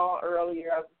who was on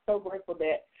earlier, I was so grateful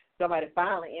that somebody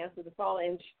finally answered the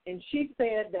phone, and she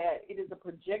said that it is a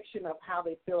projection of how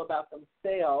they feel about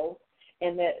themselves,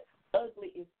 and that ugly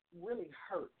is really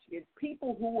hurt. It's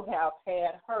people who have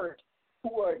had hurt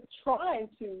who are trying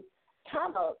to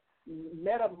kind of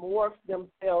metamorph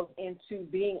themselves into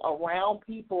being around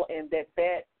people, and that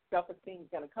self-esteem is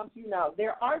going to come to you. Now,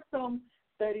 there are some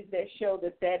studies that show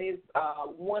that is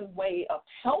one way of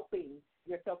helping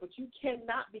yourself, but you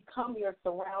cannot become your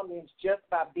surroundings just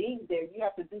by being there. You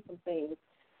have to do some things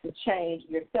to change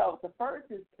yourself. The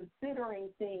first is considering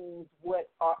things what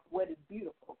is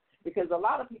beautiful, because a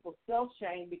lot of people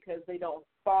self-shame because they don't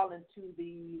fall into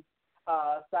these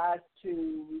size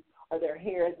 2, or their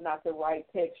hair is not the right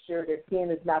texture, their skin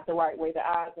is not the right way, the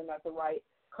eyes are not the right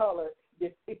color.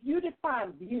 If you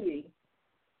define beauty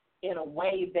in a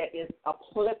way that is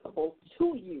applicable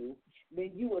to you,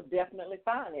 then you will definitely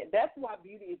find it. That's why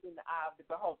beauty is in the eye of the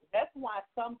beholder. That's why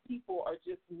some people are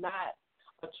just not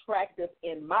attractive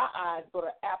in my eyes, but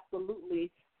are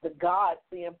absolutely the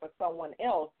godsend for someone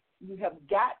else. You have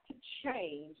got to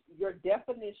change your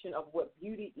definition of what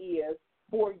beauty is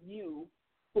for you,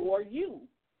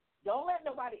 Don't let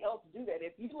nobody else do that.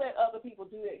 If you let other people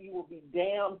do that, you will be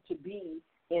damned to be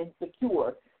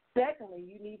insecure. Secondly,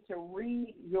 you need to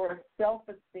read your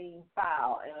self-esteem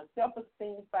file. And a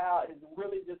self-esteem file is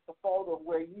really just a folder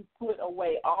where you put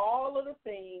away all of the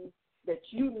things that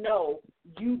you know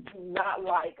you do not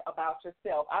like about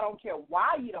yourself. I don't care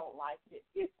why you don't like it.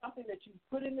 It's something that you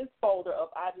put in this folder of,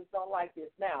 I just don't like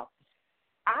this. Now,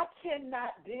 I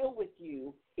cannot deal with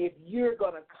you if you're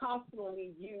going to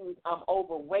constantly use I'm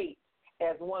overweight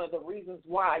as one of the reasons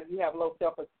why you have low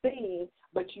self-esteem,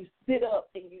 but you sit up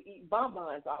and you eat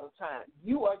bonbons all the time.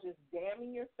 You are just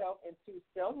damning yourself into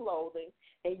self-loathing,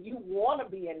 and you want to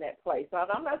be in that place. Now,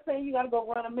 I'm not saying you got to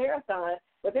go run a marathon,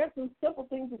 but there's some simple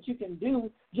things that you can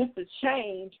do just to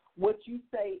change what you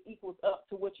say equals up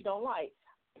to what you don't like.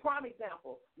 Prime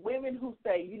example, women who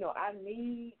say, I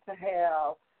need to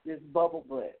have this bubble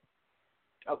butt.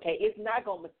 Okay, it's not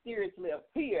going to mysteriously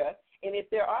appear. And if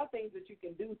there are things that you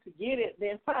can do to get it,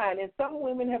 then fine. And some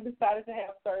women have decided to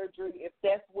have surgery if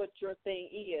that's what your thing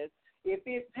is. If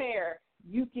it's hair,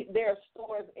 there are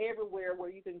stores everywhere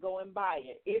where you can go and buy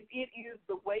it. If it is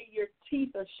the way your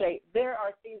teeth are shaped, there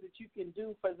are things that you can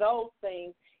do for those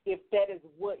things if that is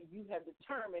what you have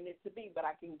determined it to be. But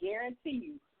I can guarantee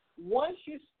you, once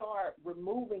you start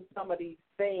removing some of these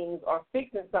things or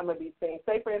fixing some of these things,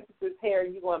 say, for instance, this hair,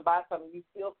 you go and buy something, you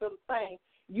still feel the same,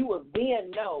 you will then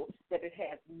know that it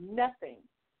has nothing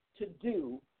to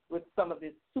do with some of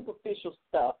this superficial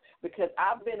stuff, because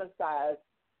I've been a size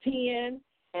 10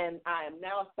 and I am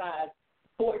now a size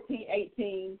 14,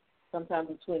 18, sometimes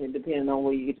a 20, depending on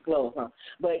where you get your clothes from.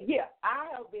 But, yeah,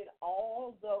 I have been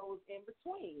all those in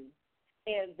between.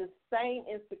 And the same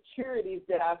insecurities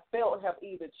that I felt have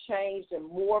either changed and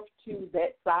morphed to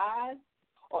that size,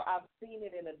 or I've seen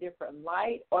it in a different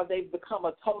light, or they've become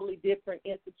a totally different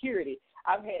insecurity.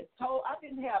 I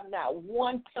didn't have not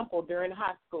one pimple during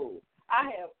high school.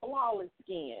 I have flawless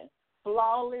skin,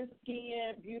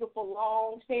 beautiful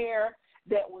long hair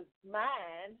that was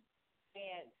mine.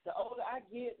 And the older I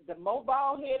get, the more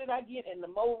bald-headed I get and the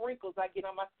more wrinkles I get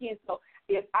on my skin. So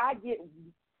if I get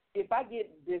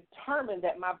determined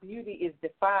that my beauty is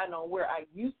defined on where I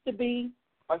used to be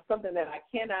or something that I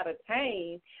cannot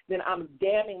attain, then I'm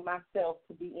damning myself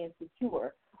to be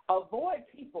insecure. Avoid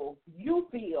people you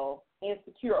feel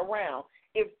insecure around.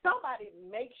 If somebody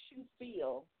makes you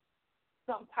feel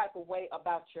some type of way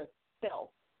about yourself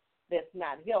that's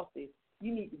not healthy,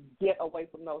 you need to get away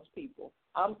from those people.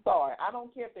 I'm sorry. I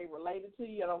don't care if they're related to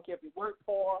you. I don't care if you work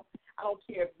for them. I don't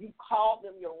care if you call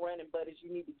them your running buddies.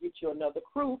 You need to get you another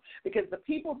crew, because the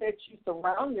people that you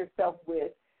surround yourself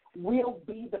with will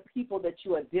be the people that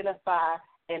you identify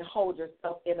and hold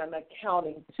yourself in an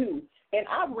accounting to. And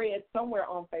I read somewhere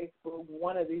on Facebook,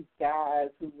 one of these guys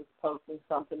who was posting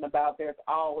something about there's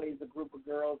always a group of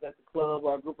girls at the club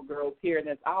or a group of girls here, and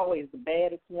there's always the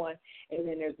baddest one, and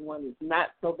then there's one that's not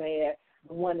so bad.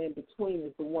 The one in between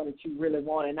is the one that you really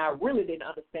want, and I really didn't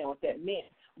understand what that meant.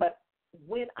 But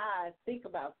when I think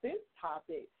about this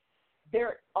topic,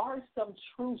 there are some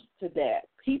truths to that.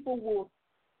 People will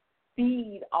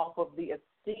feed off of the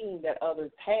esteem that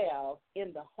others have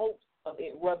in the hopes of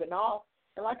it rubbing off.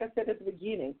 And like I said at the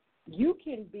beginning, you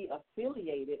can be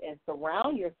affiliated and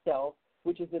surround yourself,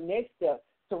 which is the next step,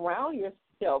 surround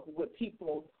yourself with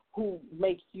people who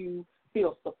make you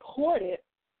feel supported,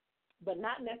 but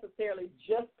not necessarily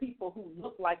just people who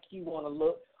look like you want to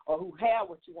look or who have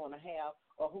what you want to have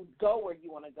or who go where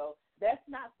you want to go. That's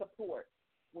not support.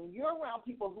 When you're around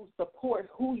people who support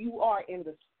who you are in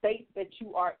the state that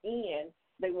you are in,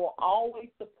 they will always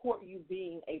support you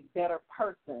being a better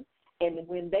person. And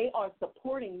when they are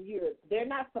supporting you, they're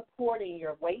not supporting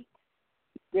your weight.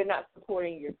 They're not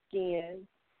supporting your skin.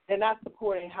 They're not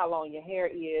supporting how long your hair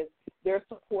is. They're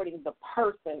supporting the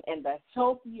person, and the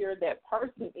healthier that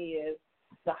person is,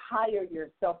 the higher your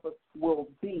self-esteem will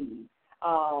be.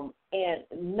 And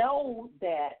know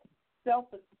that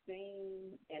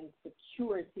self-esteem and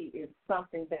security is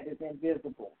something that is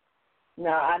invisible.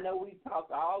 Now, I know we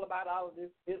talked all about all of this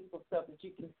physical stuff that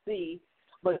you can see,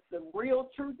 but the real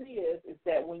truth is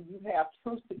that when you have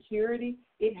true security,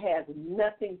 it has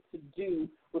nothing to do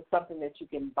with something that you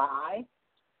can buy,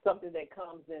 something that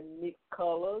comes in mixed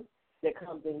colors, that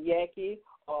comes in yaki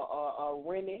or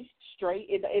Rhenish, straight.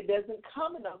 It doesn't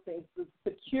come in those things. The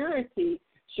security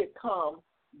should come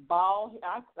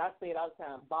I say it all the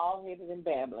time, bald-headed and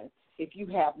babbling. If you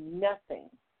have nothing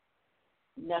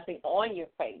on your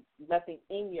face, nothing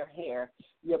in your hair,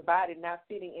 your body not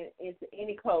fitting into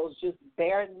any clothes, just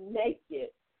bare naked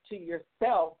to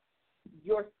yourself,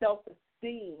 your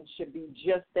self-esteem should be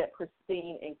just that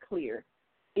pristine and clear.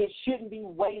 It shouldn't be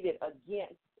weighted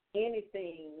against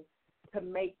anything to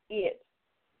make it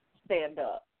stand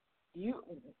up.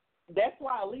 That's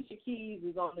why Alicia Keys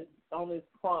is on this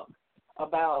prompt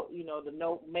about, the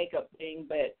no makeup thing,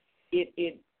 but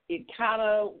it kind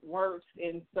of works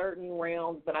in certain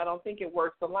realms, but I don't think it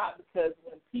works a lot, because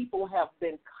when people have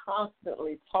been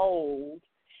constantly told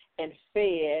and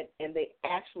fed and they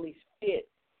actually fit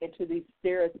into these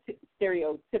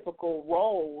stereotypical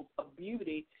roles of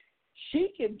beauty,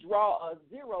 she can draw a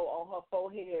 0 on her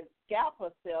forehead, scalp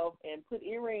herself, and put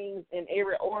earrings in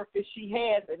every orifice she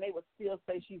has, and they would still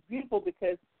say she's beautiful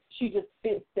because she just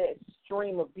fits that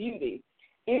stream of beauty.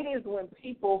 It is when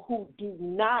people who do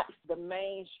not the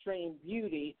mainstream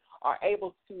beauty are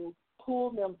able to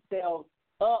pull themselves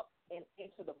up and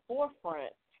into the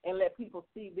forefront and let people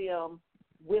see them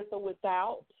with or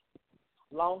without,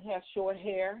 long hair, short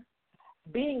hair,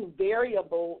 being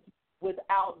variable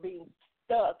without being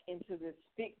stuck into this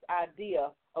fixed idea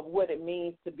of what it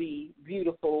means to be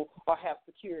beautiful or have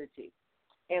security.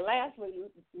 And lastly,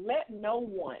 let no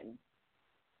one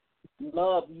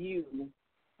love you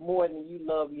more than you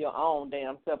love your own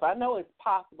damn self. I know it's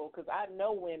possible because I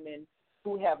know women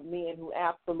who have men who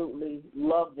absolutely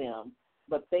love them,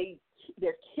 but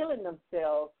they're killing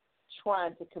themselves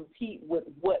trying to compete with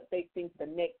what they think the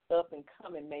next up and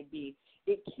coming may be.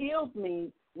 It kills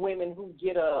me, women who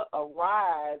get a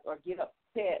rise or get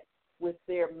upset with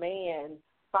their man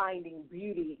finding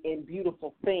beauty in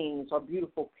beautiful things or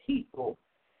beautiful people.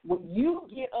 When you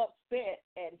get upset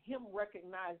at him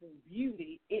recognizing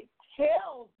beauty, it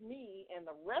tells me and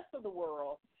the rest of the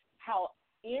world how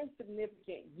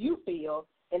insignificant you feel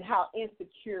and how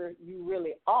insecure you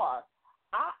really are.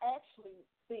 I actually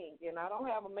think, and I don't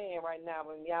have a man right now,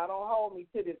 and y'all don't hold me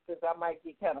to this because I might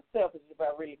get kind of selfish if I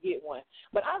really get one,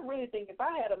 but I really think if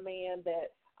I had a man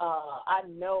that I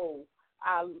know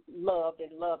I loved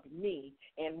and loved me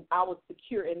and I was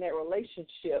secure in that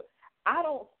relationship, I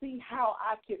don't see how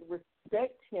I could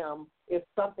respect him if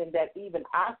something that even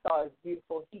I thought is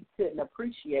beautiful he couldn't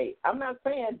appreciate. I'm not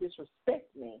saying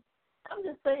disrespect me. I'm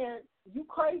just saying you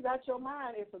crazy out your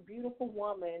mind if a beautiful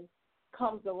woman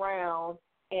comes around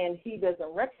and he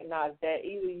doesn't recognize that.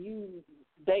 Either you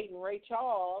dating Ray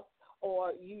Charles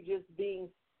or you just being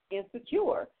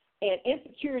insecure. And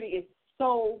insecurity is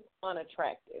so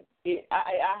unattractive.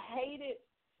 I hate it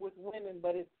with women,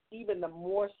 but it's even the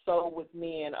more so with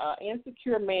men.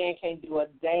 Insecure man can't do a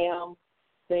damn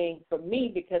thing for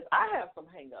me because I have some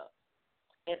hang-ups,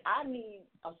 and I need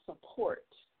a support,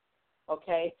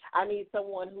 okay? I need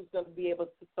someone who's going to be able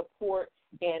to support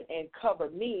and cover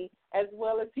me as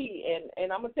well as he.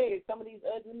 And I'm going to tell you, some of these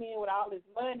ugly men with all this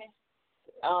money,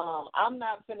 I'm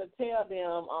not going to tell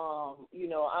them,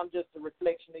 I'm just a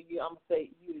reflection of you. I'm going to say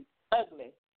you is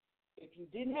ugly. If you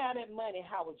didn't have that money,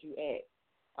 how would you act?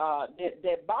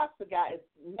 That boxer guy,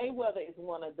 Mayweather is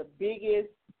one of the biggest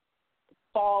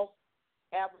false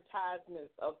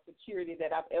advertisements of security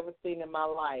that I've ever seen in my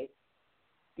life.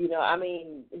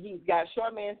 He's got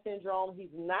short man syndrome.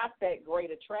 He's not that great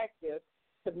attractive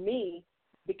to me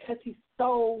because he's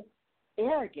so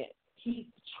arrogant. He's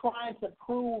trying to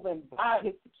prove and buy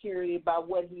his security by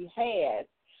what he has,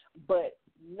 but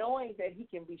knowing that he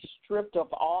can be stripped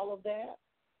of all of that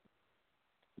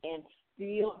and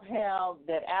still have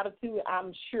that attitude,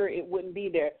 I'm sure it wouldn't be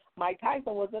there. Mike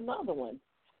Tyson was another one,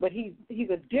 but he's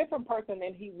a different person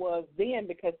than he was then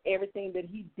because everything that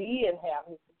he did have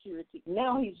his security.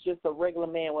 Now he's just a regular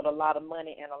man with a lot of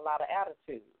money and a lot of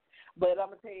attitude. But I'm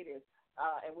going to tell you this,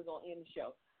 and we're going to end the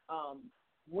show.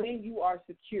 When you are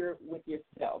secure with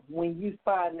yourself, when you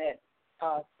find that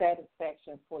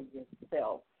satisfaction for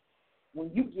yourself, when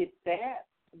you get that,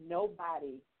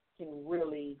 nobody can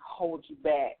really hold you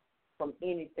back from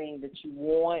anything that you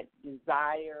want,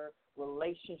 desire,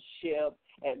 relationship,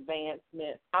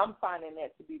 advancement. I'm finding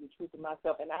that to be the truth of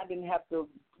myself, and I didn't have to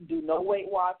do no Weight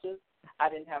Watchers. I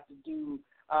didn't have to do,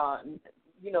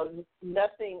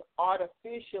 nothing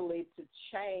artificially to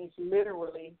change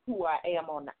literally who I am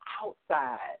on the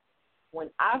outside. When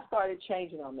I started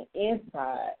changing on the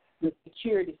inside, the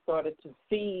security started to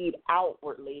feed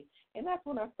outwardly, and that's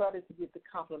when I started to get the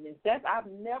compliments. I've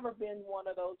never been one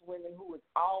of those women who was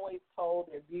always told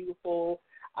they're beautiful,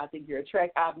 I think you're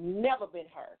attractive. I've never been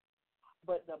her.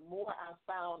 But the more I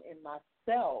found in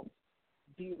myself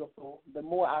beautiful, the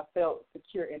more I felt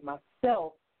secure in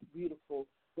myself beautiful,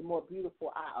 the more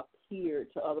beautiful I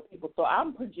appeared to other people. So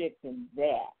I'm projecting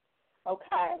that,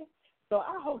 okay? So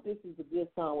I hope this is a good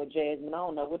song with Jasmine. I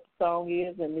don't know what the song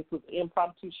is, and this was an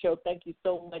impromptu show. Thank you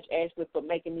so much, Ashley, for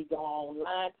making me go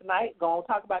online tonight. Going to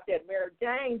talk about that Mary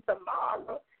Jane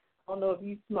tomorrow. I don't know if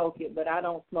you smoke it, but I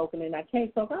don't smoke it, and I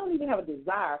can't smoke. I don't even have a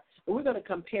desire. But we're going to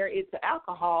compare it to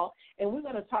alcohol, and we're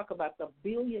going to talk about the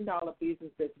billion-dollar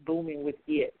business that's booming with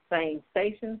it. Same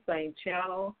station, same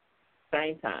channel,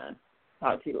 same time.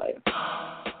 Talk to you later.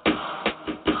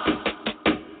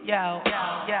 Yo.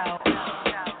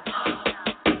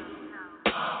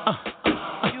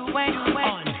 You ain't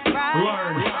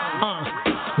Learn.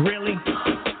 Really?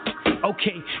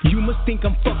 Okay, you must think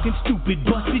I'm fucking stupid.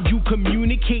 Busted you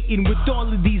communicating with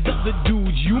all of these other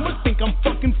dudes. You must think I'm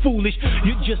fucking foolish.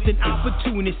 You're just an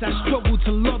opportunist. I struggle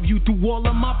to love you through all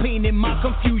of my pain and my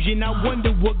confusion. I wonder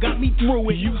what got me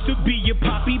through it. Used to be your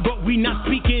poppy, but we not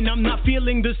speaking. I'm not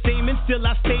feeling the same, and still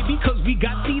I stay because we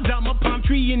got seeds. I'm a palm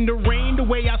tree in the rain. The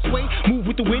way I sway, move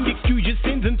with the wind. Excuse your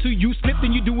sins until you slip,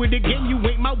 and you do it again. You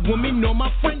ain't my woman nor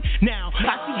my friend. Now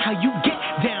I see how you get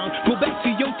down. Go back to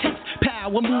your text,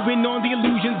 pal. I'm moving on. The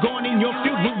illusion's gone, and you're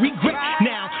filled with regret.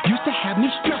 Now used to have me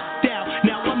stressed out.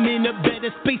 Now I'm in a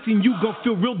better space, and you gon'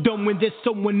 feel real dumb when there's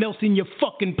someone else in your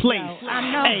fucking place. Yo, I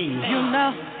know, you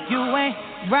know, you ain't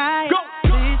right. Go.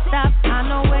 Please stop. I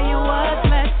know where you was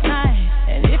last night,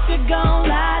 and if you're gon'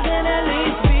 lie, then at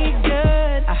least be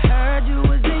good. I heard you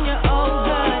was in your old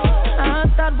hood. I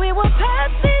thought we were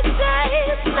past these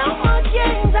days. No more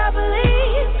games, I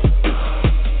believe.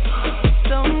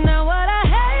 So now what I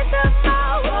hate the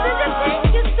most is you think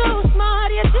you're so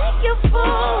smart, you think you're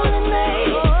fool.